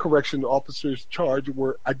 The other correctional officers charged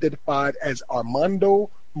were identified as Armando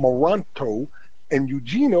Moranto and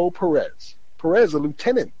Eugenio Perez. Perez, a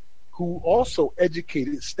lieutenant who also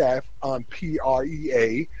educated staff on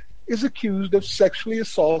PREA, is accused of sexually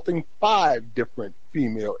assaulting 5 different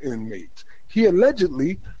female inmates. He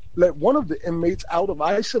allegedly let one of the inmates out of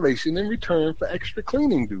isolation in return for extra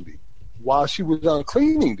cleaning duty. While she was on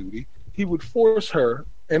cleaning duty, he would force her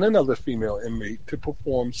and another female inmate to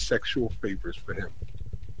perform sexual favors for him.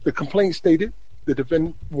 The complaint stated the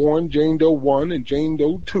defendant warned Jane Doe 1 and Jane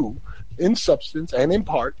Doe 2 in substance and in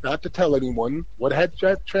part not to tell anyone what had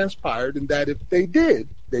transpired, and that if they did,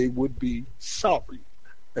 they would be sorry.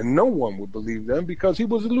 And no one would believe them because he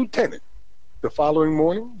was a lieutenant. The following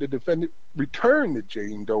morning, the defendant returned to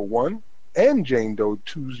Jane Doe 1 and Jane Doe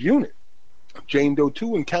 2's unit. Jane Doe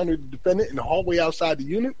 2 encountered the defendant in the hallway outside the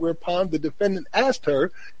unit, whereupon the defendant asked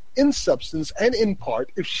her, in substance and in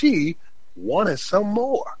part, if she wanted some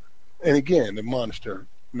more, and again admonished her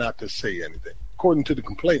not to say anything. According to the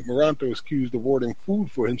complaint, Moranto is accused of ordering food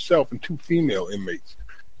for himself and 2 female inmates.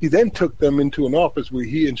 He then took them into an office where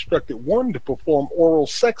he instructed one to perform oral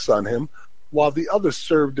sex on him while the other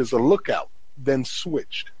served as a lookout, then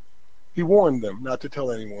switched. He warned them not to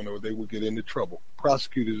tell anyone or they would get into trouble.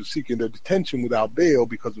 Prosecutors are seeking their detention without bail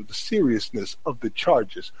because of the seriousness of the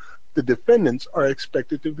charges. The defendants are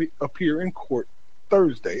expected to appear in court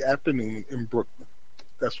Thursday afternoon in Brooklyn.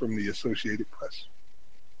 That's from the Associated Press.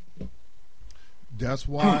 That's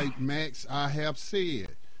why, Max, I have said,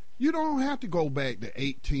 you don't have to go back to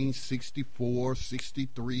 1864,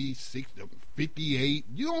 63, 58.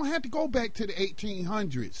 You don't have to go back to the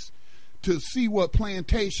 1800s to see what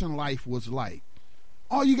plantation life was like.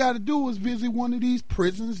 All you got to do is visit one of these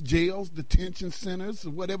prisons, jails, detention centers,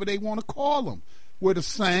 or whatever they want to call them, where the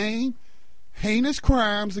same heinous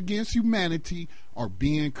crimes against humanity are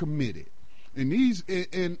being committed. And these,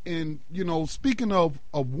 and you know, speaking of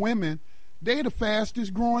women, they're the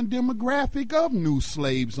fastest growing demographic of new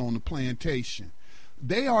slaves on the plantation.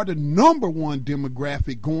 They are the number one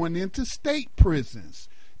demographic going into state prisons,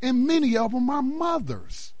 and many of them are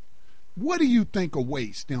mothers. What do you think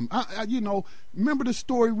awaits them? You know, remember the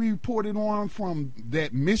story we reported on from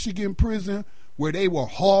that Michigan prison where they were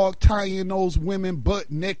hog tying those women butt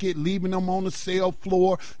naked, leaving them on the cell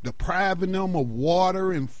floor, depriving them of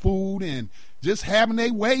water and food, and just having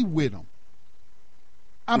their way with them.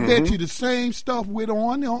 I bet you the same stuff went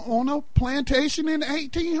on a plantation in the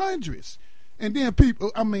 1800s. And then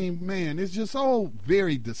people, I mean, man, it's just all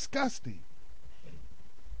very disgusting.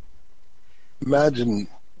 Imagine,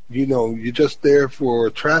 you know, you're just there for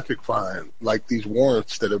a traffic fine, like these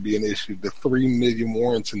warrants that are being issued, the 3 million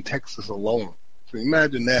warrants in Texas alone. So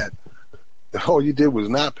imagine that. All you did was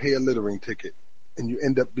not pay a littering ticket, and you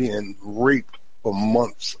end up being raped for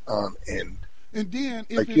months on end. And then,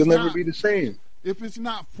 if like, you'll never be the same. If it's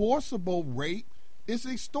not forcible rape, it's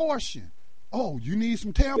extortion. Oh, you need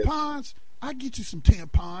some tampons? Yes. I get you some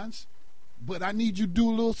tampons, but I need you to do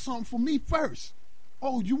a little something for me first.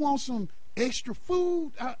 Oh, you want some extra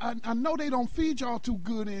food? I know they don't feed y'all too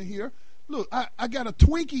good in here. Look, I got a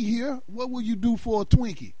Twinkie here. What will you do for a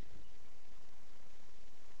Twinkie?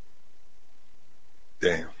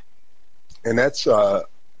 Damn. And that's,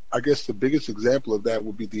 I guess the biggest example of that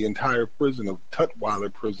would be the entire prison of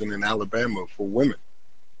Tutwiler Prison in Alabama for women,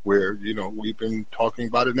 where, you know, we've been talking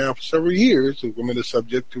about it now for several years. Women are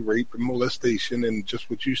subject to rape and molestation, and just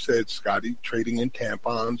what you said, Scotty, trading in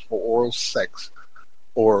tampons for oral sex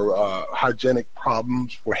or hygienic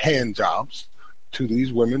problems for hand jobs to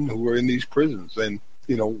these women who are in these prisons. And,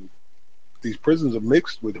 you know, these prisons are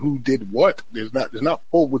mixed with who did what. There's not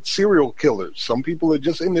full with serial killers. Some people are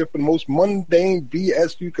just in there for the most mundane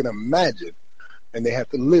BS you can imagine, and they have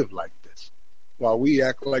to live like this while we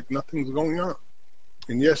act like nothing's going on.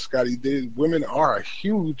 And yes, Scotty, women are a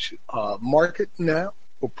huge market now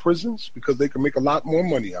for prisons because they can make a lot more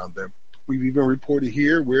money on them. We've even reported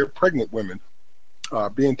here where pregnant women are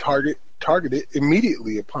being targeted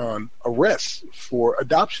immediately upon arrests for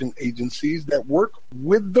adoption agencies that work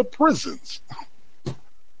with the prisons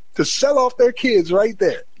to sell off their kids right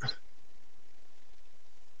there.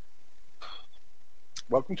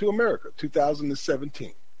 Welcome to America,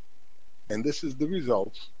 2017. And this is the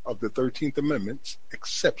results of the 13th Amendment's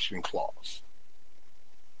exception clause.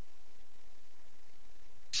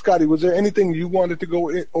 Scotty, was there anything you wanted to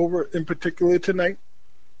go over in particular tonight?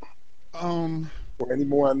 Or any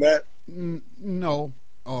more on that? No.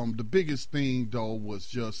 The biggest thing, though, was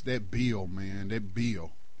just that bill, man, that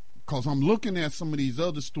bill. Because I'm looking at some of these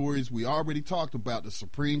other stories. We already talked about the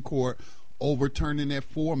Supreme Court overturning that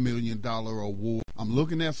 $4 million award. I'm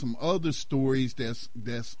looking at some other stories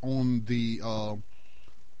that's on the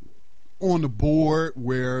board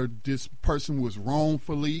where this person was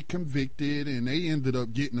wrongfully convicted and they ended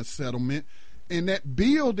up getting a settlement. And that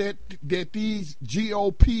bill that these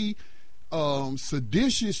GOP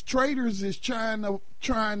seditious traitors is trying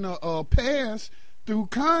to pass through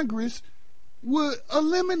Congress would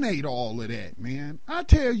eliminate all of that, man. I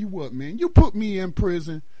tell you what, man, you put me in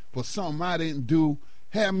prison for something I didn't do,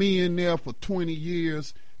 have me in there for 20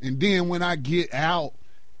 years, and then when I get out,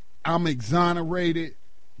 I'm exonerated.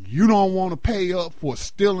 You don't want to pay up for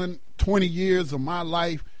stealing 20 years of my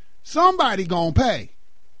life. Somebody gonna pay.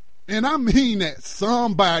 And I mean that,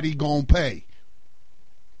 somebody gonna pay.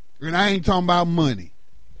 And I ain't talking about money.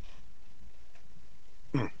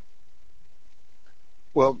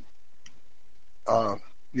 Well,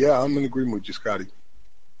 yeah, I'm in agreement with you, Scotty.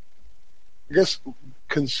 I guess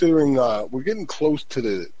considering we're getting close to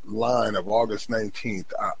the line of August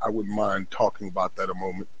 19th, I wouldn't mind talking about that a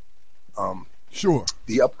moment. Sure.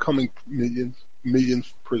 The upcoming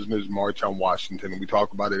Millions Prisoners March on Washington, and we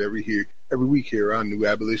talk about it every week here on New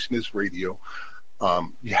Abolitionist Radio.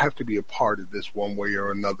 You have to be a part of this one way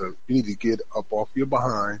or another. You need to get up off your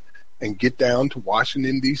behind and get down to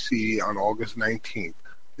Washington, D.C. on August 19th.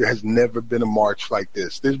 There has never been a march like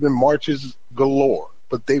this. There's been marches galore,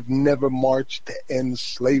 but they've never marched to end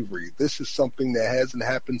slavery. This is something that hasn't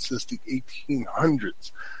happened since the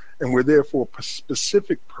 1800s, and we're there for a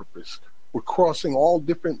specific purpose. We're crossing all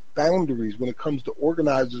different boundaries when it comes to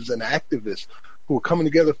organizers and activists who are coming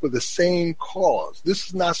together for the same cause. This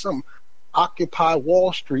is not some Occupy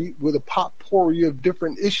Wall Street with a potpourri of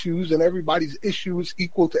different issues and everybody's issue is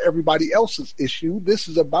equal to everybody else's issue. This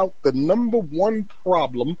is about the number one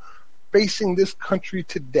problem facing this country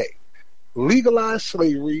today: legalized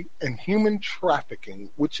slavery and human trafficking,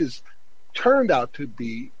 which has turned out to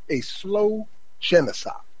be a slow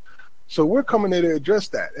genocide. So we're coming there to address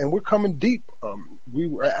that, and we're coming deep. We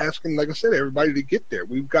were asking, like I said, everybody to get there.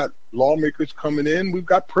 We've got lawmakers coming in. We've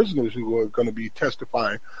got prisoners who are going to be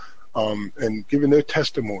testifying and giving their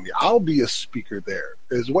testimony. I'll be a speaker there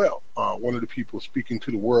as well, one of the people speaking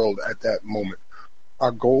to the world at that moment.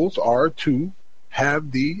 Our goals are to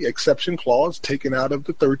have the exception clause taken out of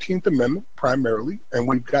the 13th Amendment primarily, and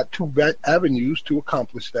we've got two avenues to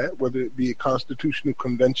accomplish that, whether it be a constitutional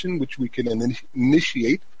convention, which we can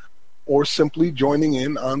initiate, or simply joining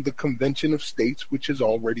in on the Convention of States, which is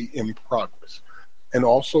already in progress. And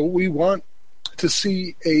also we want to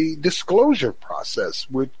see a disclosure process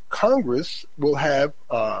where Congress will have,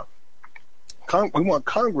 we want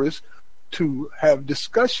Congress to have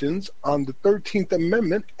discussions on the 13th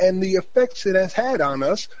Amendment and the effects it has had on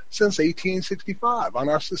us since 1865, on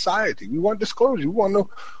our society. We want disclosure. We want to know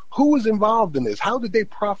who was involved in this. How did they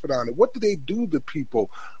profit on it? What did they do to people?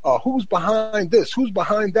 Who's behind this? Who's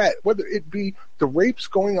behind that? Whether it be the rapes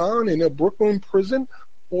going on in a Brooklyn prison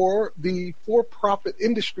or the for-profit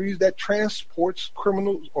industries that transports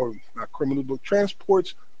criminals, or not criminals, but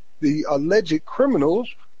transports the alleged criminals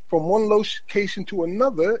from one location to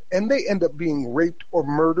another, and they end up being raped or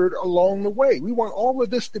murdered along the way. We want all of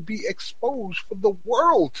this to be exposed for the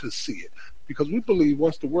world to see it, because we believe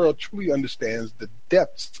once the world truly understands the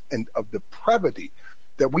depths and of depravity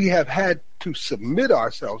that we have had to submit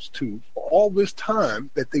ourselves to for all this time,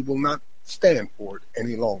 that they will not stand for it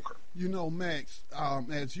any longer. You know, Max,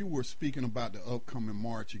 as you were speaking about the upcoming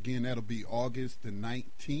march, again, that'll be August the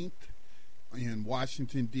 19th in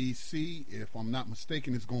Washington, D.C. If I'm not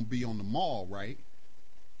mistaken, it's going to be on the Mall, right?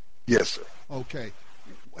 Yes, sir. Okay.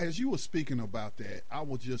 As you were speaking about that, I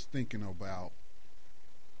was just thinking about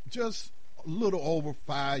just a little over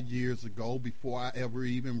 5 years ago, before I ever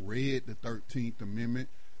even read the 13th Amendment,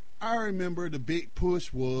 I remember the big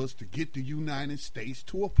push was to get the United States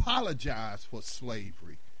to apologize for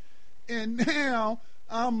slavery. And now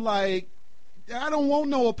I'm like, I don't want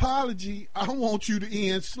no apology. I want you to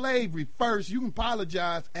end slavery first. You can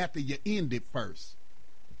apologize after you end it first.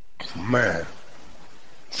 Man,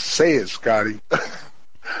 say it, Scotty.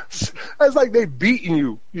 It's like they beating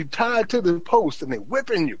you. You tied to the post and they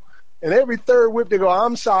whipping you. And every third whip they go,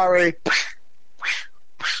 I'm sorry.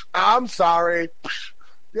 I'm sorry.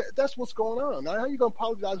 That's what's going on. Now, how are you going to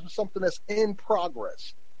apologize for something that's in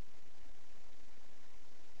progress?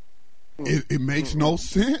 It makes no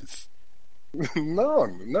sense.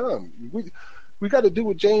 None. We got to do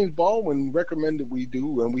what James Baldwin recommended we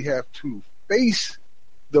do, and we have to face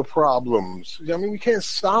the problems. I mean, we can't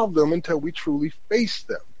solve them until we truly face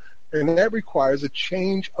them. And that requires a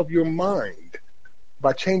change of your mind.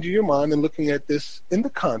 By changing your mind and looking at this in the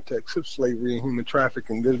context of slavery and human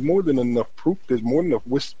trafficking, there's more than enough proof. There's more than enough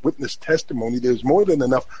witness testimony. There's more than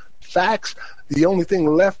enough facts. The only thing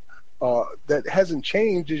left that hasn't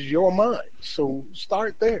changed is your mind. So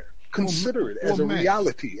start there. Consider it as a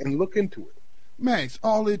reality and look into it. Max,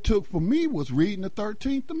 all it took for me was reading the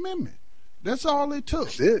 13th Amendment. That's all it took.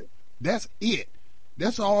 That's it.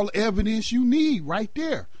 That's all evidence you need right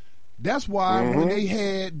there. That's why when they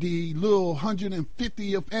had the little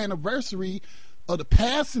 150th anniversary of the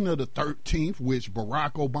passing of the 13th, which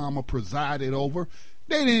Barack Obama presided over,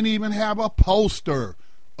 they didn't even have a poster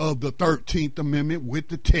of the 13th Amendment with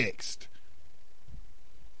the text.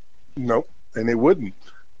 Nope, and they wouldn't.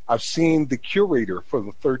 I've seen the curator for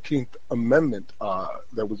the 13th Amendment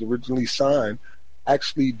that was originally signed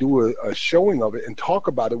actually do a showing of it and talk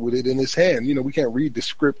about it with it in his hand. You know, we can't read the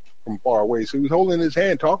script from far away, so he was holding his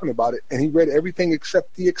hand talking about it, and he read everything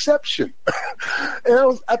except the exception.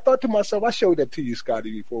 And I thought to myself, I showed that to you,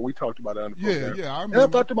 Scotty, before we talked about it on the program. Yeah, I remember. And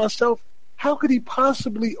I thought to myself, how could he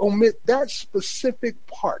possibly omit that specific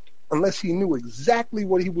part unless he knew exactly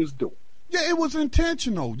what he was doing? Yeah, it was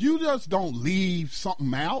intentional. You just don't leave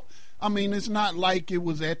something out. I mean, it's not like it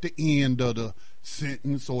was at the end of the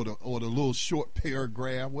sentence or the little short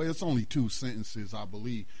paragraph. Well, it's only 2 sentences, I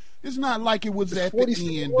believe. It's not like it was at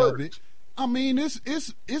the end of it. I mean,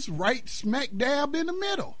 it's right smack dab in the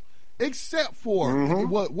middle. Except for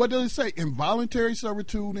what does it say? Involuntary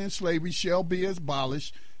servitude and slavery shall be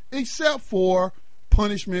abolished, except for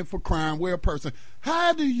punishment for crime where a person.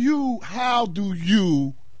 How do you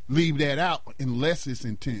leave that out unless it's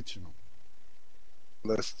intentional?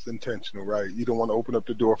 Unless it's intentional, right? You don't want to open up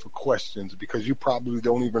the door for questions because you probably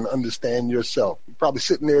don't even understand yourself. You're probably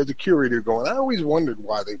sitting there as a curator going, I always wondered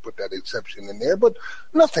why they put that exception in there, but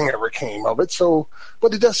nothing ever came of it. So,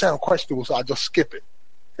 but it does sound questionable, so I just skip it.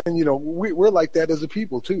 And, we're like that as a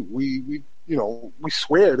people, too. We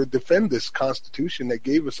swear to defend this Constitution that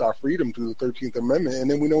gave us our freedom through the 13th Amendment, and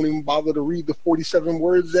then we don't even bother to read the 47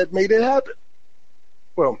 words that made it happen.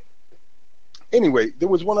 Well, anyway, there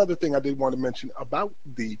was one other thing I did want to mention about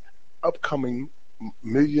the upcoming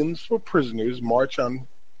Millions for Prisoners March on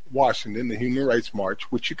Washington, the Human Rights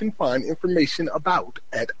March, which you can find information about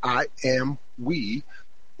at iamweubuntu.com,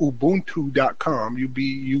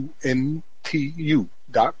 ubuntu.com.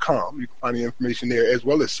 You can find the information there as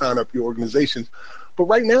well as sign up your organizations. But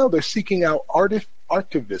right now they're seeking out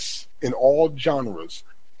artivists in all genres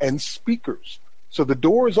and speakers. So the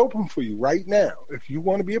door is open for you right now. If you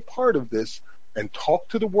want to be a part of this and talk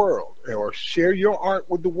to the world or share your art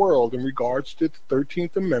with the world in regards to the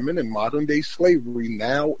 13th Amendment and modern day slavery,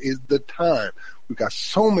 now is the time. We've got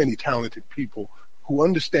so many talented people who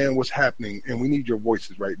understand what's happening, and we need your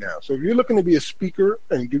voices right now. So if you're looking to be a speaker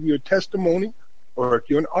and give your testimony, or if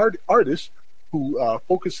you're an artist who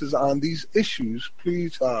focuses on these issues,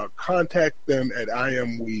 please contact them at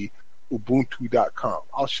iamweubuntu.com.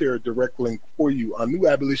 I'll share a direct link for you on New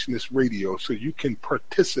Abolitionist Radio so you can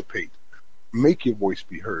participate. Make your voice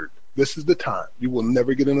be heard. This is the time. You will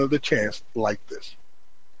never get another chance like this.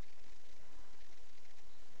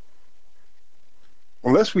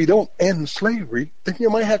 Unless we don't end slavery, then you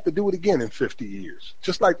might have to do it again in 50 years,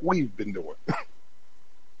 just like we've been doing.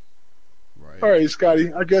 Right. All right,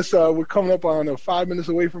 Scotty, I guess we're coming up on 5 minutes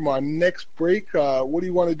away from our next break. What do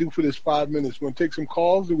you want to do for this 5 minutes? Want to take some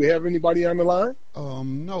calls? Do we have anybody on the line?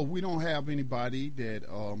 No, we don't have anybody that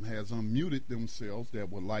has unmuted themselves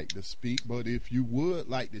that would like to speak. But if you would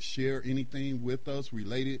like to share anything with us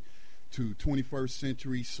related to 21st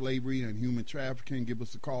century slavery and human trafficking, give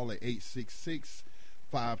us a call at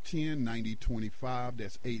 866-510-9025.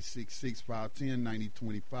 That's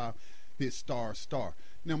 866-510-9025. Hit ***.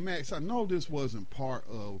 Now, Max, I know this wasn't part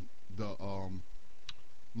of the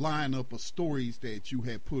lineup of stories that you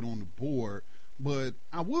had put on the board, but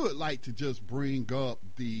I would like to just bring up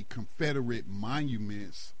the Confederate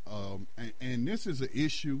monuments, and this is an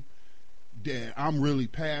issue that I'm really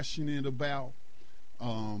passionate about.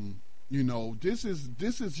 This is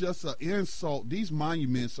just an insult. These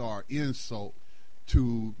monuments are an insult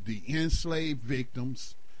to the enslaved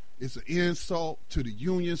victims. It's an insult to the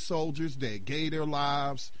Union soldiers that gave their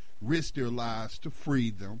lives, risked their lives to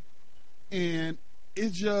free them. And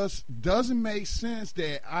it just doesn't make sense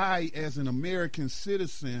that I, as an American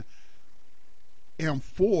citizen, am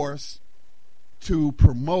forced to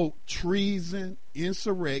promote treason,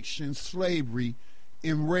 insurrection, slavery,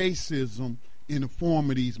 and racism in the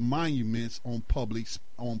form of these monuments on public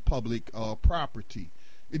property.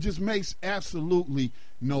 It just makes absolutely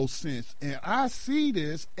no sense. And I see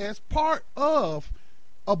this as part of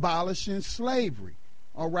abolishing slavery.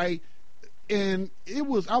 All right. And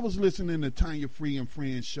I was listening to Tanya Free and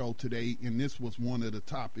Friends show today, and this was one of the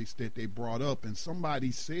topics that they brought up. And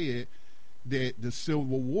somebody said that the Civil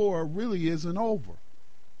War really isn't over.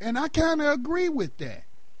 And I kind of agree with that.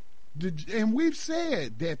 And we've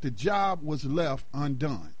said that the job was left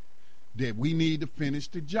undone, that we need to finish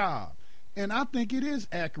the job. And I think it is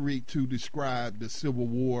accurate to describe the Civil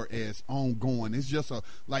War as ongoing. It's just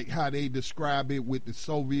like how they describe it with the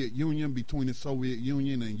Soviet Union, between the Soviet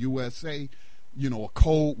Union and USA, a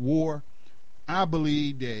Cold War. I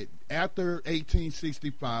believe that after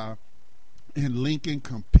 1865 and Lincoln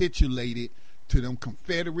capitulated to them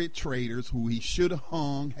Confederate traitors who he should have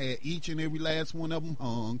hung, had each and every last one of them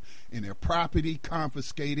hung, and their property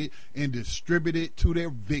confiscated and distributed to their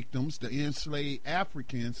victims, the enslaved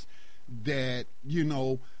Africans, that we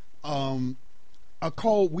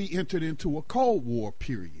entered into a Cold War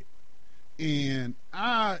period. And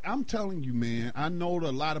I'm telling you, man, I know that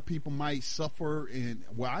a lot of people might suffer, and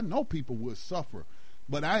I know people would suffer,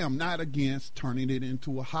 but I am not against turning it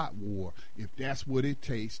into a hot war if that's what it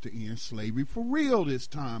takes to end slavery for real this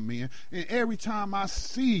time, man. And every time I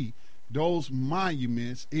see those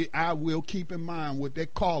monuments, I will keep in mind what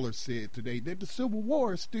that caller said today, that the Civil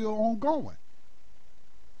War is still ongoing.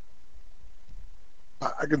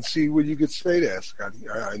 I can see where you could say that, Scotty.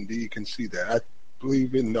 I indeed can see that. I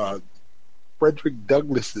believe in Frederick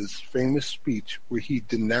Douglass's famous speech where he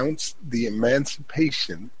denounced the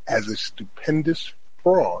emancipation as a stupendous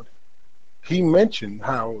fraud. He mentioned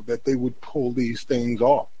how that they would pull these things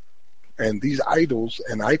off. And these idols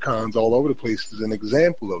and icons all over the place is an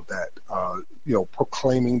example of that,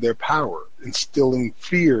 proclaiming their power, instilling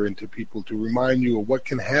fear into people to remind you of what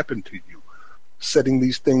can happen to you, setting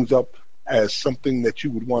these things up as something that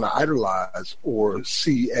you would want to idolize or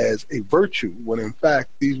see as a virtue, when in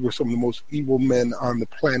fact these were some of the most evil men on the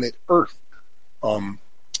planet Earth. We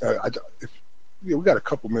got a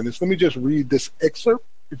couple minutes. Let me just read this excerpt,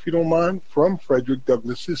 if you don't mind, from Frederick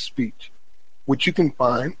Douglass's speech, which you can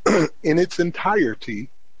find in its entirety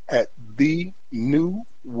at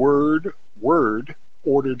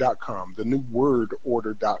thenewwordorder.com,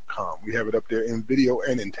 thenewwordorder.com. We have it up there in video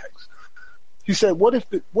and in text. He said, what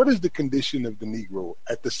is the condition of the Negro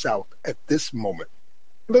at the South at this moment?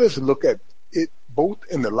 Let us look at it both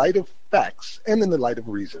in the light of facts and in the light of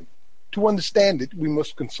reason. To understand it, we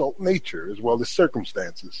must consult nature as well as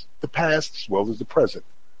circumstances, the past as well as the present.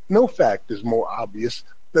 No fact is more obvious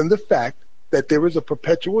than the fact that there is a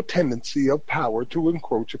perpetual tendency of power to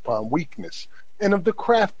encroach upon weakness, and of the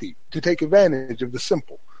crafty to take advantage of the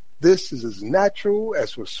simple. This is as natural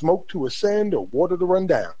as for smoke to ascend or water to run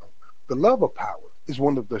down. The love of power is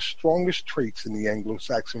one of the strongest traits in the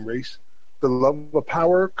Anglo-Saxon race. The love of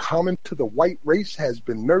power common to the white race has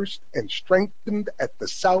been nursed and strengthened at the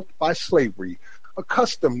South by slavery,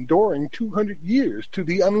 accustomed during 200 years to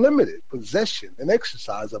the unlimited possession and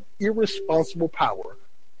exercise of irresponsible power.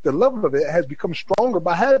 The love of it has become stronger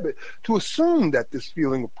by habit. To assume that this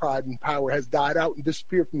feeling of pride and power has died out and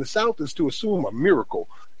disappeared from the South is to assume a miracle.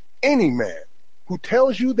 Any man who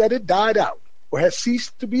tells you that it died out or has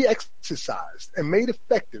ceased to be exercised and made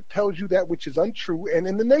effective tells you that which is untrue and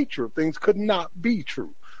in the nature of things could not be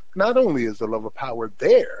true. Not only is the love of power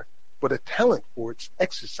there, but a talent for its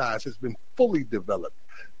exercise has been fully developed.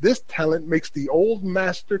 This talent makes the old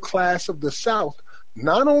master class of the South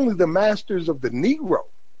not only the masters of the Negro,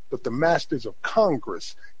 but the masters of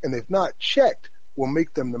Congress, and if not checked, will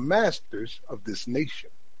make them the masters of this nation.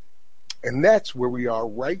 And that's where we are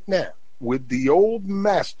right now, with the old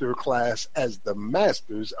master class as the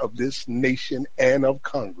masters of this nation and of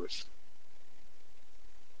Congress.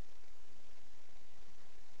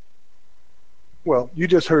 Well, you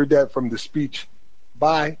just heard that from the speech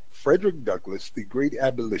by Frederick Douglass, the great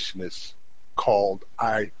abolitionist, called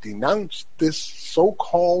 "I Denounce This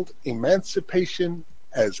So-Called Emancipation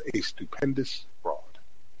as a Stupendous Fraud."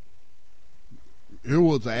 It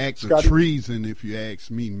was an act of treason, if you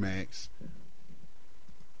ask me, Max.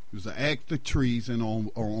 It was an act of treason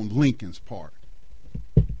on Lincoln's part.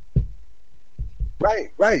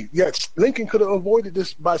 Right. Yes, Lincoln could have avoided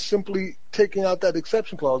this by simply taking out that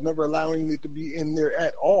exception clause, never allowing it to be in there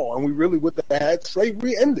at all, and we really would have had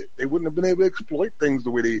slavery ended. They wouldn't have been able to exploit things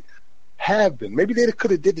the way they have been. Maybe they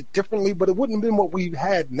could have did it differently, but it wouldn't have been what we've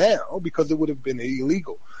had now because it would have been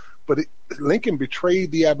illegal. But Lincoln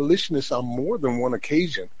betrayed the abolitionists on more than one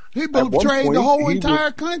occasion. He betrayed the whole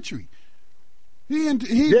entire country. He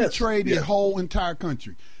betrayed the whole entire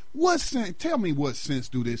country. What sense? Tell me what sense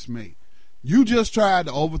do this make? You just tried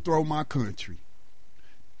to overthrow my country.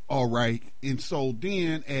 All right. And so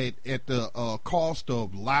then at the cost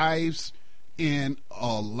of lives and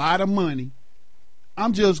a lot of money,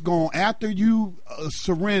 I'm just going, after you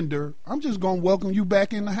surrender, I'm just going to welcome you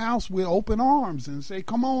back in the house with open arms and say,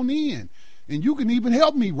 come on in. And you can even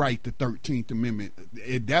help me write the 13th Amendment.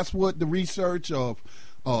 That's what the research of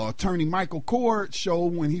attorney Michael Cord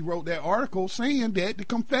showed when he wrote that article saying that the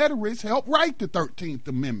Confederates helped write the 13th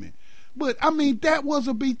Amendment. But, I mean, that was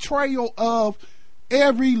a betrayal of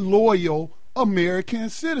every loyal American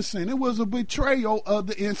citizen. It was a betrayal of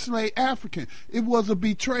the enslaved African. It was a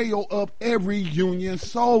betrayal of every Union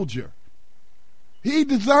soldier. He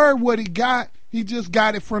deserved what he got. He just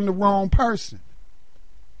got it from the wrong person.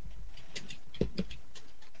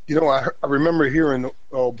 You know, I remember hearing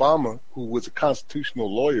Obama, who was a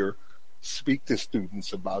constitutional lawyer, speak to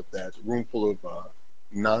students about that, a room full of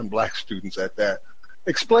non-black students at that,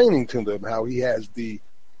 explaining to them how he has the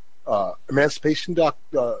Emancipation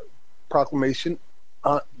Proclamation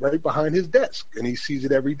right behind his desk, and he sees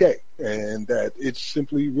it every day, and that it's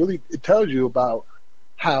simply it tells you about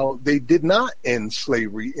how they did not end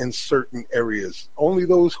slavery in certain areas. Only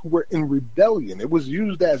those who were in rebellion. It was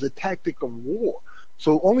used as a tactic of war.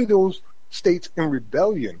 So only those states in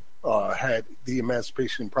rebellion had the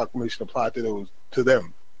Emancipation Proclamation applied to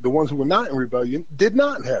them. The ones who were not in rebellion did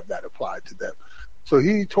not have that applied to them. So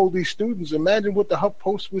he told these students, imagine what the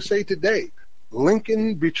HuffPost would say today.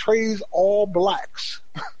 Lincoln betrays all blacks.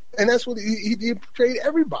 And that's what he betrayed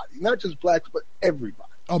everybody, not just blacks, but everybody.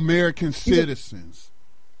 American citizens.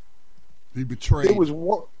 He betrayed. It was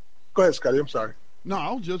one. Go ahead, Scotty. I'm sorry. No,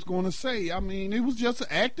 I was just going to say, I mean, it was just an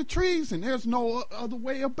act of treason. There's no other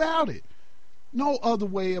way about it. No other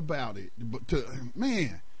way about it. But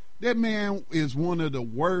that man is one of the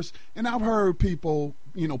worst. And I've heard people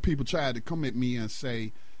try to come at me and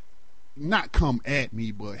say, not come at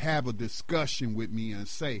me, but have a discussion with me and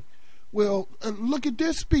say, well, look at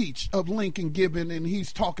this speech of Lincoln given, and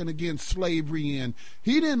he's talking against slavery, and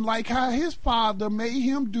he didn't like how his father made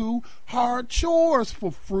him do hard chores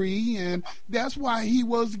for free, and that's why he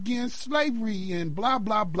was against slavery, and blah,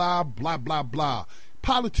 blah, blah, blah, blah, blah.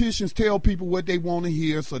 Politicians tell people what they want to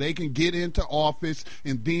hear so they can get into office,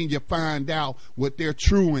 and then you find out what their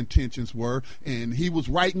true intentions were. And he was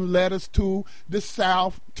writing letters to the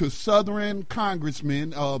South, to Southern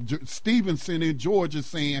congressmen, Stevenson in Georgia,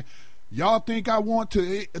 saying, y'all think I want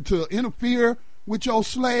to interfere with your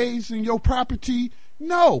slaves and your property?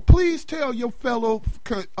 No, please tell your fellow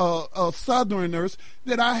Southerners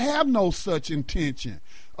that I have no such intention.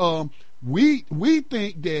 We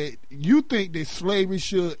think that you think that slavery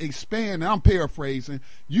should expand. I'm paraphrasing.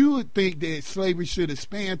 You would think that slavery should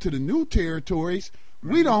expand to the new territories.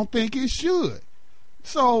 We don't think it should.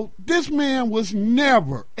 So this man was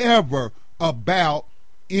never, ever about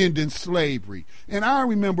ending slavery. And I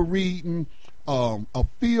remember reading a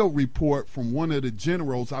field report from one of the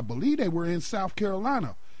generals. I believe they were in South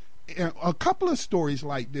Carolina. And a couple of stories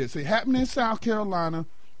like this. It happened in South Carolina.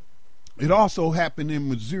 It also happened in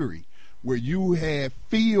Missouri, where you had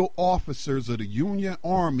field officers of the Union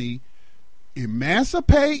Army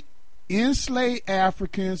emancipate enslaved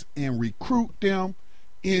Africans and recruit them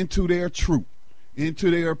into their troop, into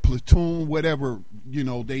their platoon, whatever,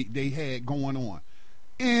 they had going on.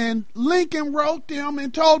 And Lincoln wrote them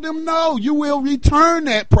and told them, no, you will return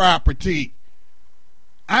that property.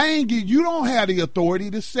 You don't have the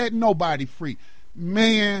authority to set nobody free.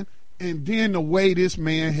 Man, and then the way this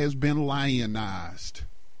man has been lionized,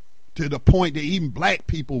 to the point that even black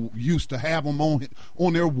people used to have him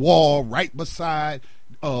on their wall right beside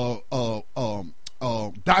Dr.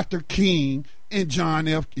 King and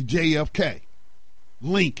JFK.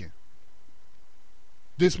 Lincoln.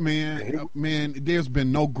 This man, there's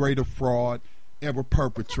been no greater fraud ever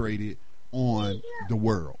perpetrated on the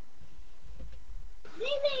world.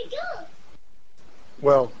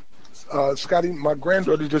 Well, Scotty, my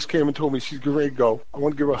granddaughter just came and told me she's getting ready to go. I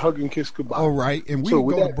want to give her a hug and kiss goodbye. All right, and so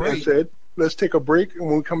with that being said, let's take a break, and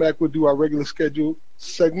when we come back, we'll do our regular scheduled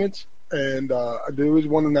segments. And there is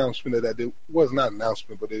one announcement that it was not an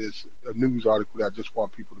announcement, but it is a news article that I just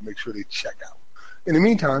want people to make sure they check out. In the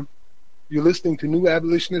meantime, you're listening to New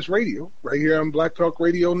Abolitionist Radio right here on Black Talk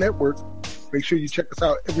Radio Network. Make sure you check us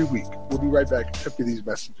out every week. We'll be right back after these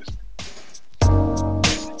messages.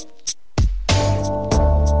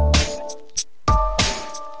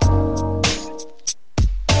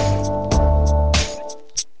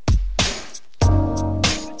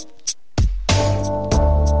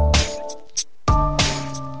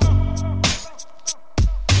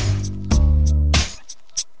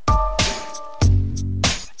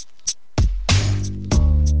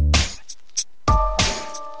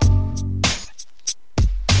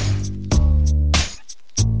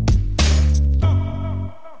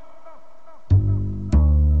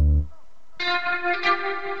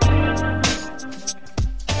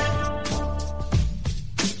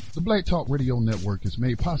 Black Talk Radio Network is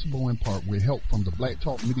made possible in part with help from the Black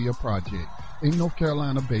Talk Media Project, a North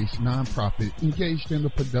Carolina-based nonprofit engaged in the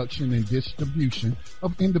production and distribution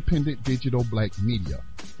of independent digital black media.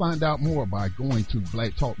 Find out more by going to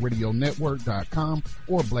blacktalkradionetwork.com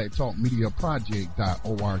or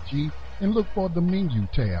blacktalkmediaproject.org and look for the menu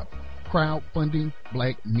tab, Crowdfunding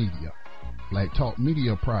Black Media. Black Talk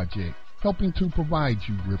Media Project, helping to provide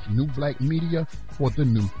you with new black media for the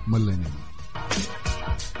new millennium.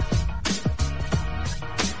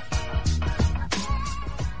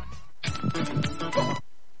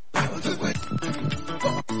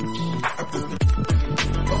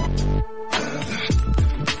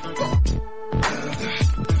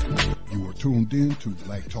 You are tuned in to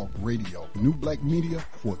Black Talk Radio, new black media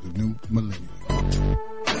for the new millennium.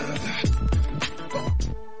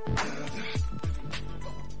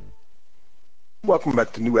 Welcome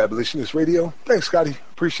back to New Abolitionist Radio. Thanks, Scotty.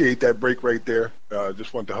 Appreciate that break right there.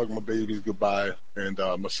 Just wanted to hug my babies goodbye. And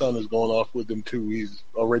my son is going off with them, too. He's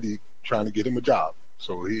already trying to get him a job.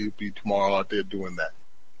 So he'll be tomorrow out there doing that.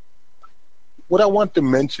 What I want to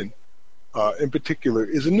mention in particular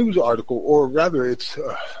is a news article, or rather it's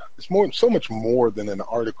so much more than an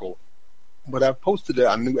article. but I've posted it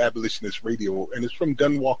on New Abolitionist Radio, and it's from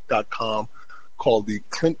Dunwalk.com, called the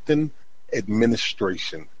Clinton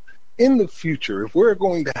Administration. In the future, if we're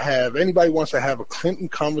going to have, anybody wants to have a Clinton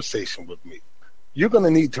conversation with me, you're going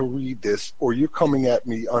to need to read this, or you're coming at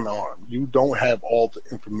me unarmed. You don't have all the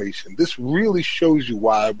information. This really shows you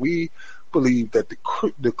why we believe that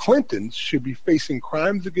the Clintons should be facing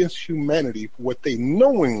crimes against humanity for what they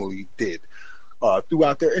knowingly did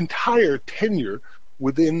throughout their entire tenure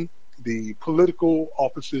within the political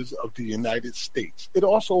offices of the United States. It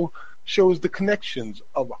also shows the connections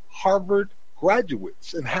of Harvard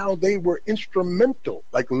graduates and how they were instrumental,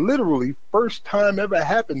 like literally first time ever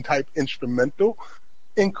happened type instrumental,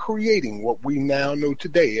 in creating what we now know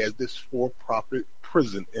today as this for-profit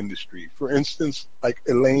prison industry. For instance, like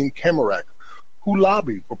Elaine Kamerach, who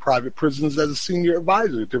lobbied for private prisons as a senior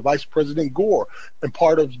advisor to Vice President Gore and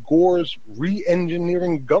part of Gore's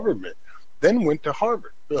re-engineering government, then went to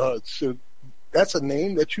Harvard. So that's a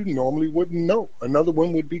name that you normally wouldn't know. Another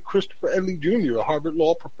one would be Christopher Edley Jr., a Harvard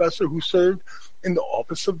law professor who served in the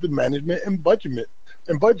Office of the Management and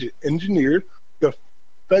Budget, engineered the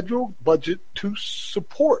federal budget to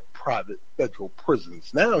support private federal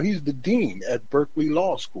prisons. Now he's the dean at Berkeley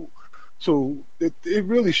Law School. So it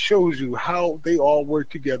really shows you how they all work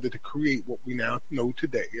together to create what we now know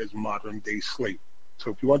today as modern-day slavery.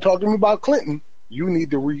 So if you want to talk to me about Clinton, you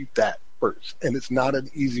need to read that first. And it's not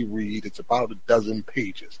an easy read. It's about 12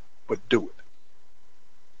 pages, but do it.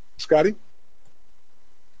 Scotty?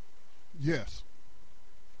 Yes.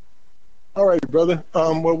 All right, brother.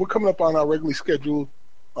 Well, we're coming up on our regularly scheduled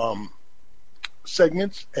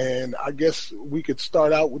segments, and I guess we could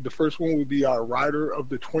start out with the first one would be our rider of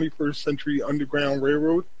the 21st Century Underground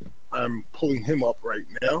Railroad. I'm pulling him up right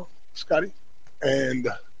now, Scotty. And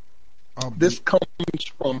this comes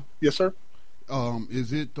from, yes, sir?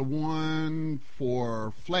 Is it the one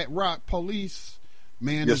for Flat Rock Police?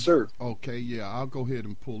 Man, yes, sir. Okay, yeah, I'll go ahead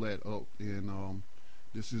and pull that up. And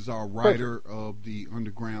this is our rider of the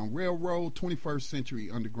Underground Railroad, 21st Century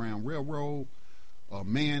Underground Railroad. A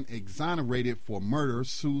man exonerated for murder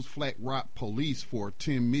sues Flat Rock Police for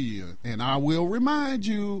 $10 million. And I will remind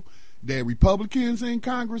you that Republicans in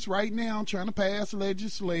Congress right now trying to pass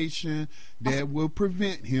legislation that will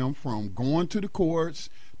prevent him from going to the courts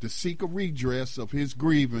to seek a redress of his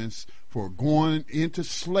grievance for going into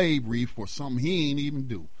slavery for something he ain't even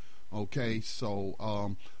do. Okay, so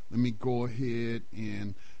let me go ahead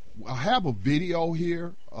and I have a video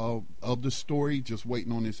here of the story, just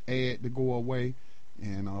waiting on this ad to go away,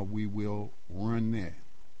 and we will run that.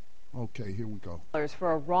 Okay, here we go.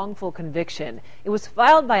 For a wrongful conviction. It was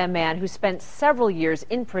filed by a man who spent several years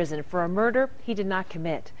in prison for a murder he did not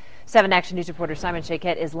commit. 7 Action News reporter Simon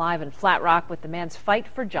Shaquette is live in Flat Rock with the man's fight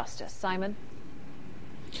for justice. Simon?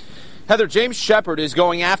 Heather, James Shepard is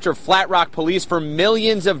going after Flat Rock Police for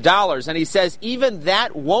millions of dollars, and he says even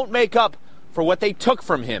that won't make up for what they took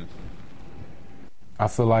from him. I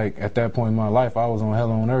feel like at that point in my life, I was on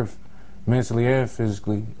hell on earth, mentally and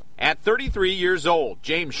physically. At 33 years old,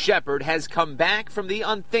 James Shepard has come back from the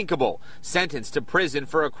unthinkable, sentenced to prison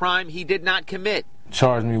for a crime he did not commit.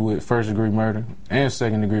 Charged me with first-degree murder and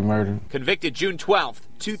second-degree murder. Convicted June 12,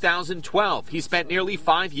 2012, he spent nearly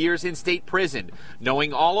 5 years in state prison,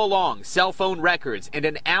 knowing all along cell phone records and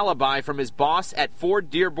an alibi from his boss at Ford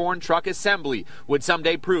Dearborn Truck Assembly would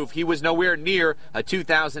someday prove he was nowhere near a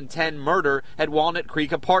 2010 murder at Walnut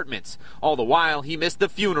Creek Apartments. All the while, he missed the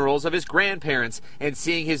funerals of his grandparents and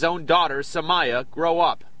seeing his own daughter, Samaya, grow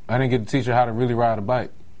up. I didn't get to teach her how to really ride a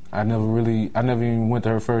bike. I never even went to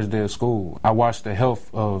her first day of school. I watched the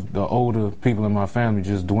health of the older people in my family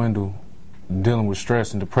just dwindle, dealing with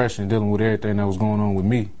stress and depression, dealing with everything that was going on with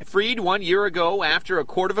me. Freed 1 year ago after a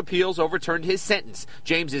court of appeals overturned his sentence,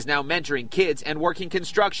 James is now mentoring kids and working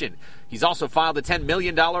construction. He's also filed a $10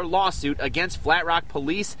 million lawsuit against Flat Rock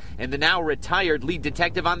Police and the now retired lead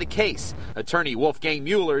detective on the case. Attorney Wolfgang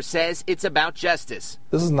Mueller says it's about justice.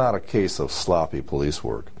 This is not a case of sloppy police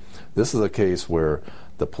work. This is a case where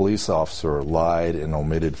the police officer lied and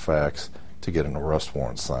omitted facts to get an arrest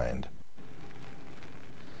warrant signed.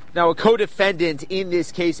 Now, a co-defendant in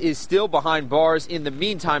this case is still behind bars. In the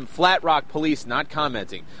meantime, Flat Rock Police not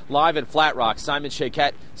commenting. Live in Flat Rock, Simon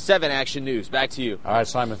Shaquette, 7 Action News. Back to you. All right,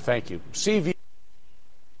 Simon, thank you. CV.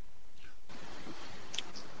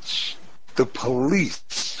 The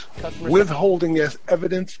police withholding as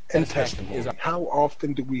evidence and testimony. How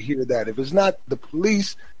often do we hear that? If it's not the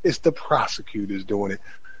police, it's the prosecutors doing it.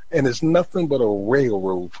 And it's nothing but a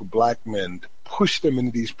railroad for black men to push them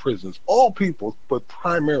into these prisons. All people, but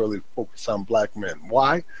primarily focus on black men.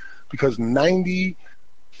 Why? Because 95%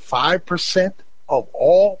 of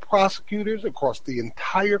all prosecutors across the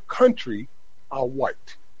entire country are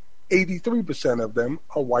white. 83% of them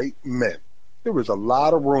are white men. There is a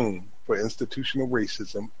lot of room for institutional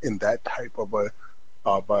racism in that type of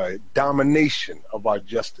a domination of our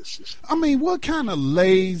justice system. I mean, what kind of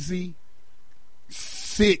lazy,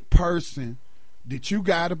 sick person that you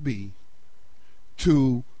got to be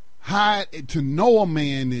to hide, to know a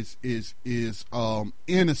man is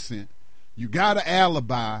innocent? You got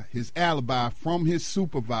his alibi from his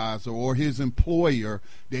supervisor or his employer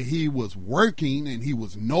that he was working and he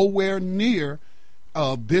was nowhere near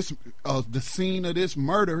the scene of this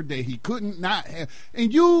murder, that he couldn't not have.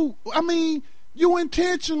 And you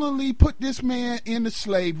intentionally put this man into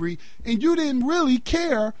slavery, and you didn't really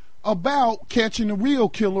care about catching the real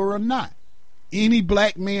killer or not. Any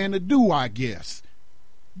black man to do, I guess.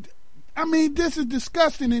 I mean, this is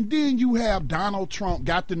disgusting. And then you have Donald Trump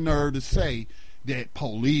got the nerve to say that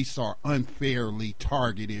police are unfairly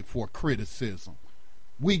targeted for criticism.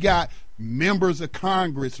 We got members of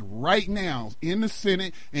Congress right now in the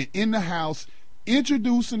Senate and in the House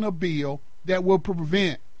introducing a bill that will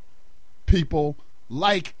prevent people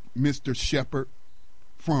like Mr. Shepard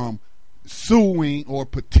from suing or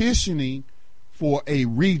petitioning for a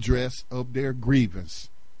redress of their grievance.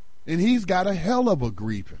 And he's got a hell of a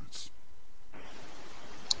grievance.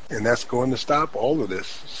 And that's going to stop all of this.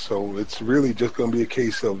 So it's really just going to be a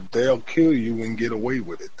case of they'll kill you and get away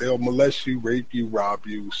with it. They'll molest you, rape you, rob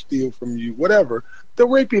you, steal from you, whatever. They'll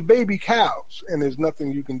rape your baby cows, and there's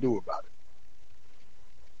nothing you can do about it.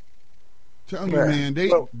 Tell you,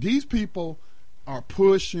 man, these people are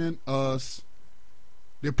pushing us.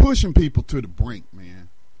 They're pushing people to the brink, man,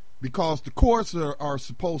 because the courts are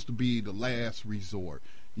supposed to be the last resort.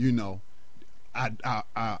 You know,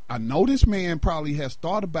 I know this man probably has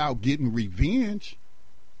thought about getting revenge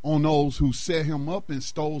on those who set him up and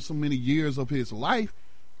stole so many years of his life,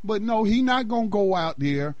 but no, he's not gonna go out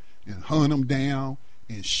there and hunt them down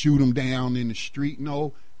and shoot them down in the street.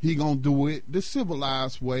 No, he gonna do it the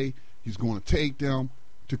civilized way. He's gonna take them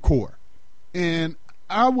to court. And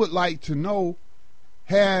I would like to know,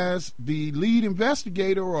 has the lead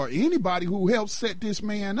investigator or anybody who helped set this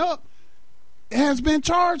man up has been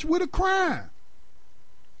charged with a crime?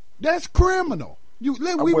 That's criminal. We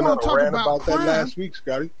want to talk about crime. That last week,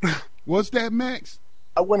 Scotty. What's that, Max?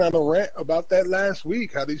 I went on a rant about that last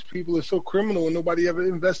week, how these people are so criminal and nobody ever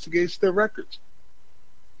investigates their records.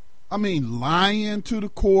 I mean, lying to the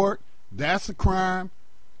court, that's a crime.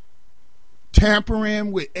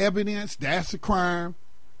 Tampering with evidence, that's a crime.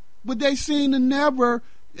 But they seem to never,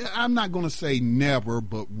 I'm not going to say never,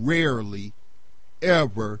 but rarely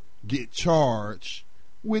ever get charged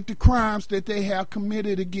with the crimes that they have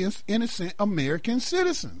committed against innocent American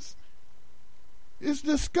citizens. It's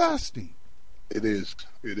disgusting. It is.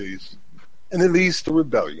 And it leads to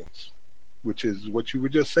rebellions, which is what you were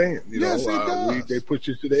just saying. Yes, it does. They push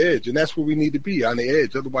you to the edge, and that's where we need to be, on the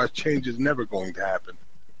edge. Otherwise, change is never going to happen.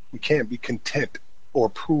 We can't be content or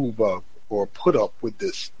approve of or put up with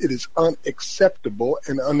this. It is unacceptable,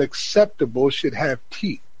 and unacceptable should have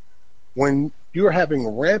teeth. When you're having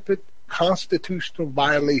rampant constitutional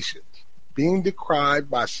violations being decried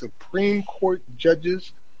by Supreme Court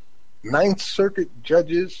judges, Ninth Circuit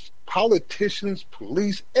judges, politicians,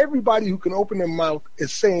 police, everybody who can open their mouth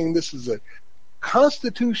is saying this is a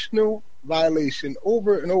constitutional violation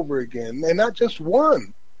over and over again, and not just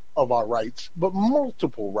one of our rights, but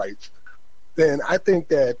multiple rights, then I think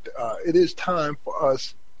that it is time for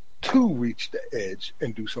us to reach the edge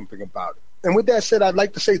and do something about it. And with that said, I'd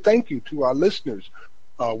like to say thank you to our listeners.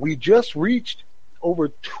 We just reached over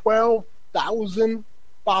 12,000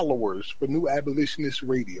 followers for New Abolitionist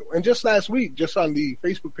Radio. And just last week, just on the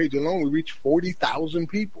Facebook page alone, we reached 40,000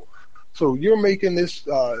 people. So you're making this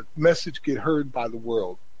message get heard by the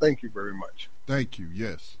world. Thank you very much. Thank you.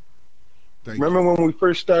 Yes. Remember when we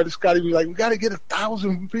first started, Scotty was like, we got to get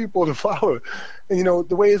 1,000 people to follow it. And, you know,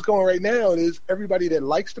 the way it's going right now is everybody that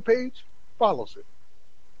likes the page follows it.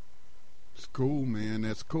 It's cool, man.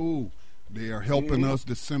 That's cool. They are helping us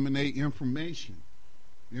disseminate information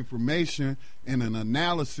and an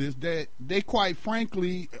analysis that they, quite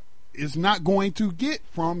frankly, is not going to get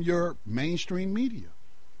from your mainstream media.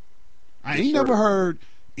 I ain't never heard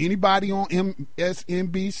anybody on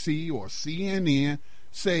MSNBC or CNN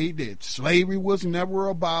say that slavery was never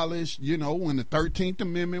abolished. You know, when the 13th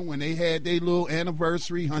Amendment, when they had their little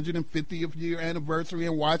anniversary, 150th year anniversary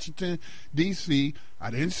in Washington, D.C.,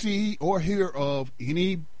 I didn't see or hear of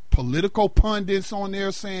any political pundits on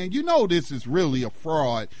there saying, you know, this is really a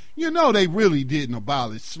fraud. You know, they really didn't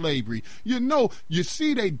abolish slavery. You know, you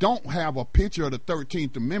see, they don't have a picture of the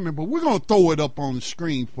 13th Amendment, but we're going to throw it up on the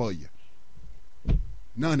screen for you.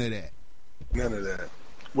 None of that. None of that.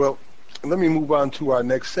 Well, let me move on to our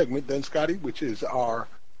next segment then, Scotty, which is our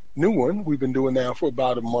new one we've been doing now for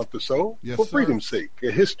about a month or so, Yes, for sir. freedom's sake,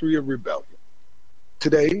 a history of rebellion.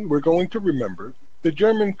 Today, we're going to remember the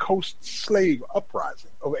German coast slave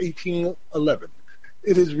uprising of 1811.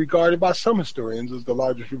 It is regarded by some historians as the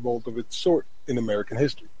largest revolt of its sort in American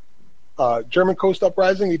history. German Coast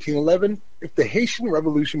Uprising, 1811. If the Haitian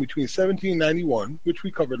Revolution between 1791, which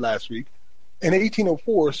we covered last week, and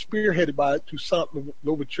 1804, spearheaded by Toussaint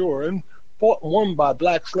Louverture and fought and won by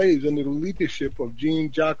black slaves under the leadership of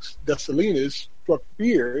Jean-Jacques Dessalines, struck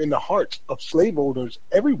fear in the hearts of slave owners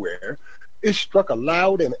everywhere, it struck a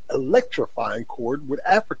loud and electrifying chord with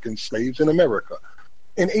African slaves in America.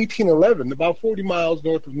 In 1811, about 40 miles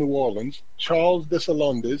north of New Orleans, Charles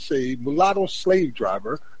Dessalines, a mulatto slave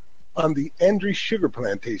driver on the Andre sugar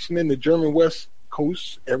plantation in the German West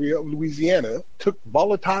Coast area of Louisiana, took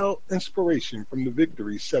volatile inspiration from the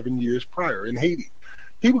victory 7 years prior in Haiti.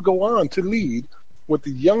 He would go on to lead what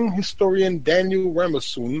the young historian Daniel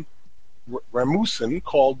Ramussen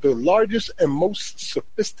called the largest and most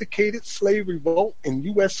sophisticated slave revolt in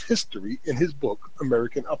U.S. history in his book,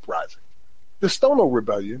 American Uprising. The Stono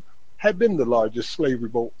Rebellion had been the largest slave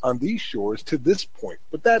revolt on these shores to this point,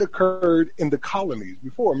 but that occurred in the colonies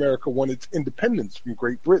before America won its independence from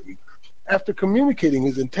Great Britain. After communicating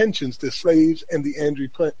his intentions to slaves and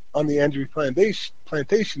on the Andre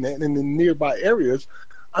plantation and in the nearby areas,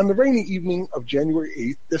 on the rainy evening of January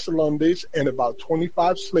 8th, Dessalines and about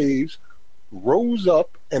 25 slaves rose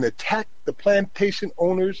up and attacked the plantation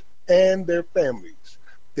owners and their families.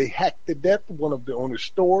 They hacked to death one of the owner's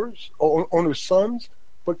sons,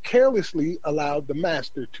 but carelessly allowed the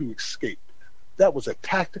master to escape. That was a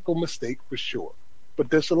tactical mistake for sure. But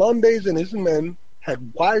Dessalines and his men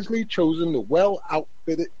had wisely chosen the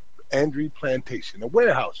well-outfitted Andre plantation, a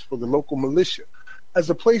warehouse for the local militia, as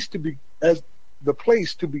the place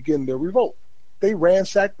to begin their revolt. They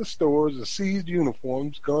ransacked the stores and seized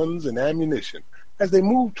uniforms, guns, and ammunition. As they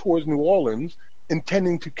moved towards New Orleans,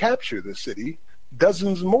 intending to capture the city,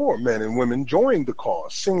 dozens more men and women joined the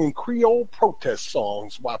cause, singing Creole protest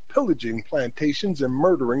songs while pillaging plantations and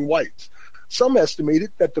murdering whites. Some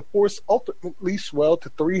estimated that the force ultimately swelled to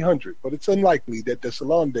 300, but it's unlikely that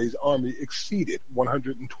Dessalines' army exceeded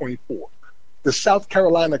 124. The South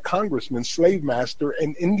Carolina congressman, slave master,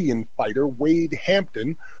 and Indian fighter Wade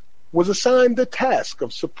Hampton was assigned the task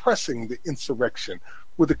of suppressing the insurrection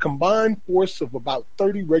with a combined force of about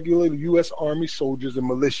 30 regular U.S. Army soldiers and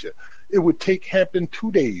militia. It would take Hampton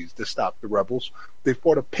 2 days to stop the rebels. They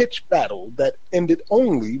fought a pitched battle that ended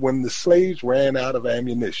only when the slaves ran out of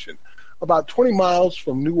ammunition. About 20 miles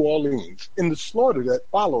from New Orleans, in the slaughter that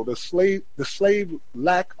followed, the slave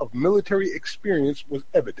lack of military experience was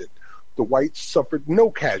evident. The whites suffered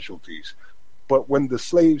no casualties. But when the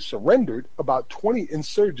slaves surrendered, about 20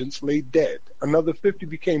 insurgents lay dead. Another 50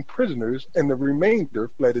 became prisoners, and the remainder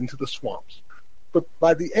fled into the swamps. But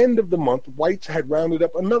by the end of the month, whites had rounded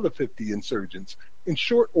up another 50 insurgents. In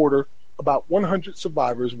short order, about 100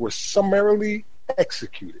 survivors were summarily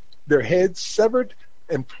executed, their heads severed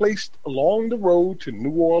and placed along the road to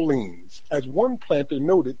New Orleans. As one planter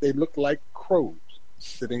noted, they looked like crows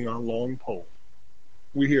sitting on long poles.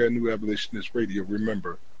 We here at New Abolitionist Radio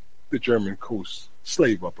remember the German Coast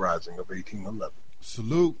slave uprising of 1811.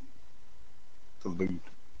 Salute. Salute.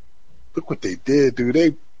 Look what they did, dude.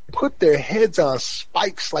 They put their heads on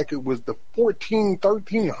spikes like it was the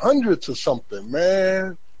 1300s or something,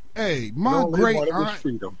 man. Hey, my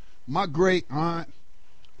great aunt,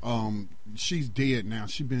 she's dead now.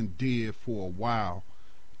 She's been dead for a while.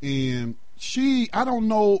 And I don't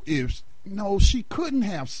know if, no, she couldn't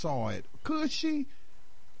have saw it. Could she?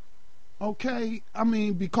 Okay, I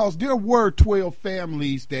mean, because there were 12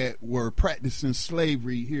 families that were practicing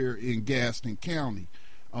slavery here in Gaston County,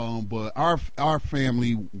 but our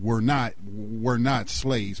family were not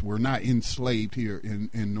slaves. We're not enslaved here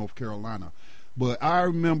in North Carolina. But I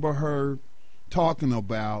remember her talking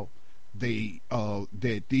about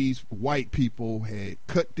that these white people had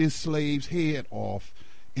cut this slave's head off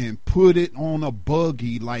and put it on a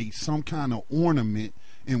buggy like some kind of ornament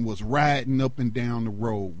and was riding up and down the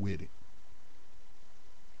road with it.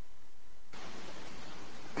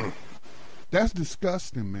 That's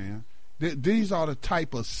disgusting, man. These are the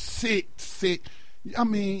type of sick. I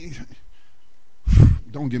mean,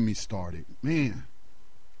 don't get me started, man.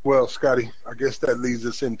 Well, Scotty, I guess that leads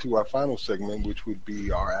us into our final segment, which would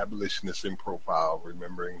be our abolitionists in profile,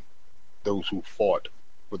 remembering those who fought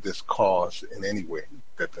for this cause in any way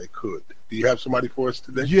that they could. Do you have somebody for us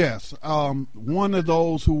today? Yes. One of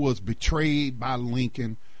those who was betrayed by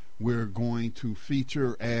Lincoln We're going to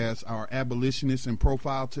feature as our abolitionist in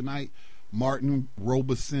profile tonight, Martin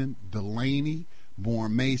Robeson Delaney,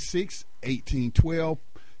 born May 6, 1812,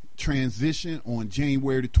 transitioned on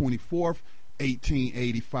January the 24th,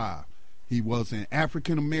 1885. He was an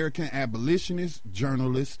African-American abolitionist,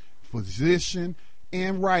 journalist, physician,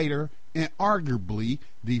 and writer, and arguably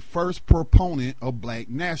the first proponent of black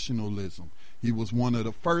nationalism. He was one of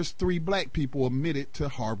the first 3 black people admitted to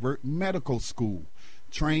Harvard Medical School.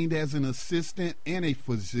 Trained as an assistant and a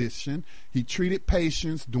physician, he treated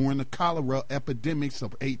patients during the cholera epidemics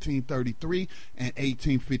of 1833 and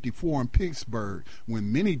 1854 in Pittsburgh,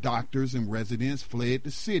 when many doctors and residents fled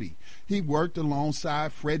the city. He worked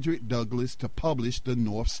alongside Frederick Douglass to publish the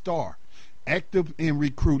North Star. Active in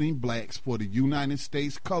recruiting blacks for the United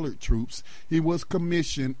States colored troops, he was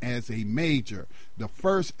commissioned as a major, the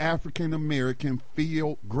first African-American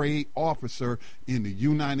field grade officer in the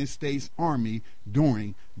United States Army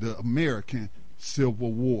during the American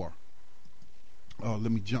Civil War.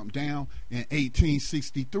 Let me jump down. In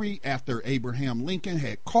 1863, after Abraham Lincoln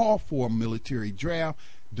had called for a military draft,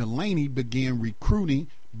 Delaney began recruiting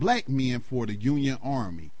black men for the Union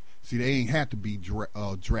Army. See, they ain't had to be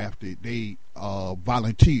drafted. They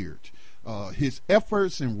volunteered. His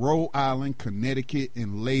efforts in Rhode Island, Connecticut,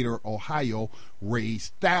 and later Ohio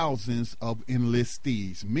raised thousands of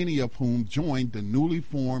enlistees, many of whom joined the newly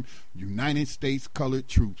formed United States Colored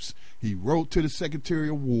Troops. He wrote to the Secretary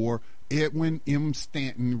of War, Edwin M.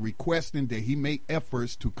 Stanton, requesting that he make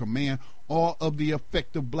efforts to command all of the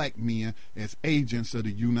effective black men as agents of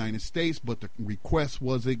the United States, but the request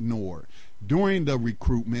was ignored. During the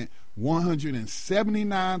recruitment,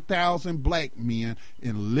 179,000 black men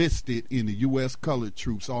enlisted in the U.S. colored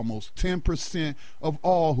troops, almost 10% of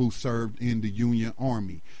all who served in the Union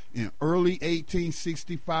Army. In early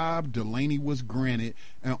 1865, Delaney was granted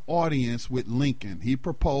an audience with Lincoln. He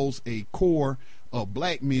proposed a corps of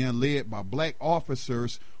black men led by black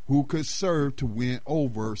officers who could serve to win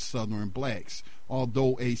over Southern blacks.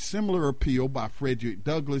 Although a similar appeal by Frederick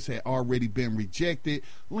Douglass had already been rejected,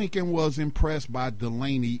 Lincoln was impressed by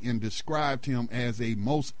Delaney and described him as a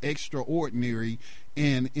most extraordinary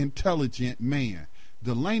and intelligent man.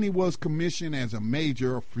 Delaney was commissioned as a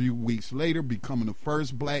major a few weeks later, becoming the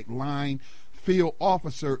first black line field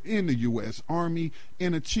officer in the U.S. Army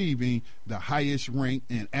and achieving the highest rank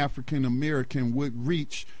an African American would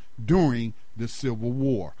reach during the Civil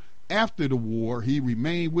War. After the war, he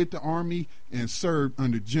remained with the Army and served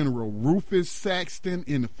under General Rufus Saxton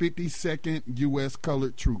in the 52nd U.S.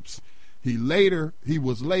 Colored Troops. He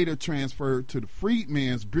was later transferred to the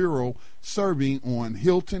Freedmen's Bureau, serving on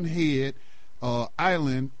Hilton Head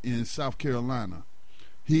Island in South Carolina.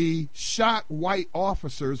 He shot white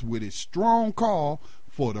officers with his strong call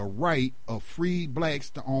for the right of freed blacks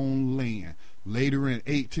to own land. Later in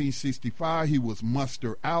 1865, he was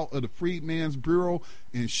mustered out of the Freedmen's Bureau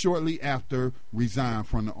and shortly after resigned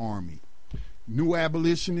from the Army. New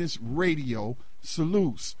Abolitionist Radio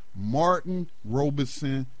salutes Martin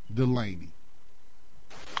Robeson Delaney.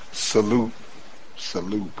 Salute,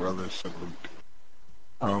 brother, salute.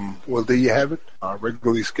 Well, there you have it.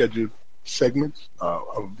 Regularly scheduled segments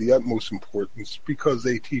of the utmost importance because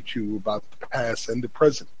they teach you about the past and the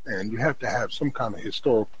present, and you have to have some kind of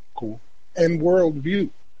historical and world view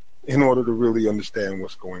in order to really understand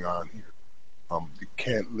what's going on here. You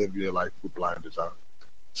can't live your life with blinders on.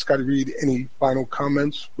 Scotty Reed, any final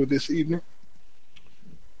comments for this evening?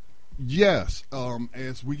 Yes.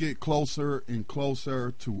 As we get closer and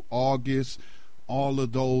closer to August, all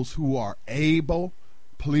of those who are able,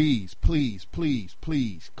 please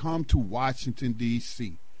come to Washington,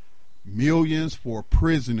 D.C. Millions for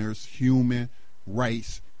Prisoners Human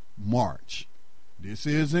Rights March. This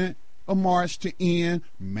isn't a march to end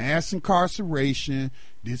mass incarceration.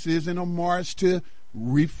 This isn't a march to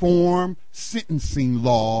reform sentencing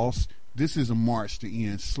laws. This is a march to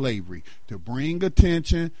end slavery, to bring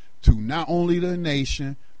attention to not only the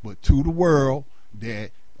nation, but to the world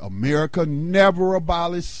that America never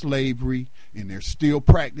abolished slavery, and they're still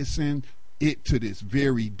practicing it to this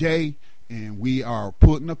very day. And we are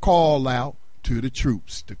putting a call out to the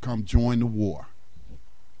troops to come join the war.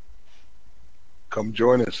 Come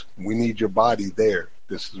join us. We need your body there.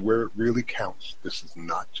 This is where it really counts. This is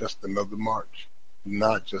not just another march.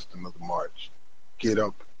 Not just another march. Get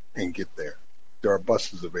up and get there. There are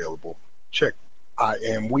buses available. Check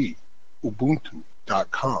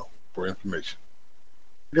IamWeUbuntu.com for information.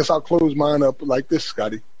 I guess I'll close mine up like this,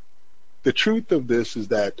 Scotty. The truth of this is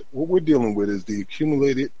that what we're dealing with is the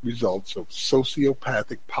accumulated results of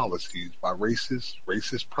sociopathic policies by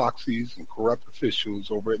racist proxies, and corrupt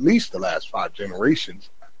officials over at least the last 5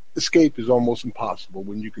 generations Escape is almost impossible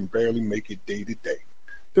when you can barely make it day to day.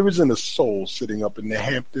 There isn't a soul sitting up in the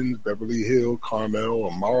Hamptons, Beverly Hills, Carmel,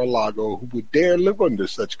 or Mar-a-Lago who would dare live under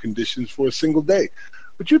such conditions for a single day.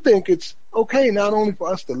 But you think it's okay not only for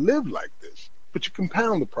us to live like this, but you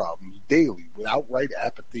compound the problems daily with outright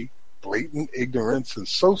apathy, blatant ignorance, and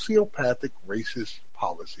sociopathic racist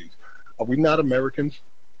policies. Are we not Americans?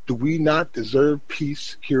 Do we not deserve peace,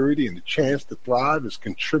 security, and the chance to thrive as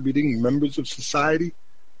contributing members of society?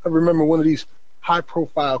 I remember one of these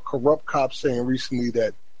high-profile corrupt cops saying recently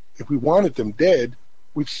that if we wanted them dead,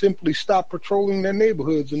 we'd simply stop patrolling their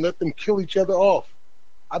neighborhoods and let them kill each other off.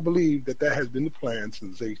 I believe that has been the plan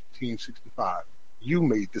since 1865. You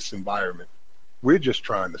made this environment. We're just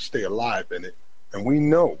trying to stay alive in it. And we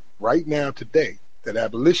know right now today that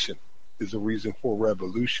abolition is a reason for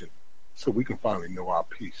revolution. So we can finally know our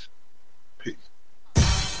peace. Peace.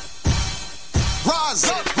 Rise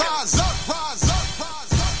up, rise up, rise up,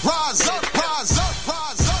 rise up, rise up, rise up,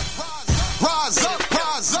 rise up, rise up,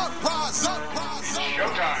 rise up, rise up, rise up.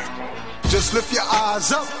 Showtime. Just lift your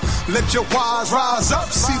eyes up, let your wise rise up.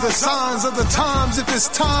 See the signs of the times if it's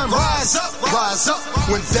time. Rise up,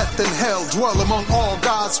 when death and hell dwell among all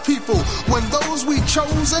God's people. When those we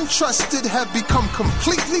chose and trusted have become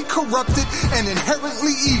completely corrupted and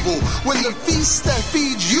inherently evil. When the feast that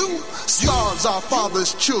feeds you starves our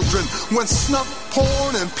father's children. When snuff,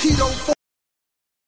 porn, and pedo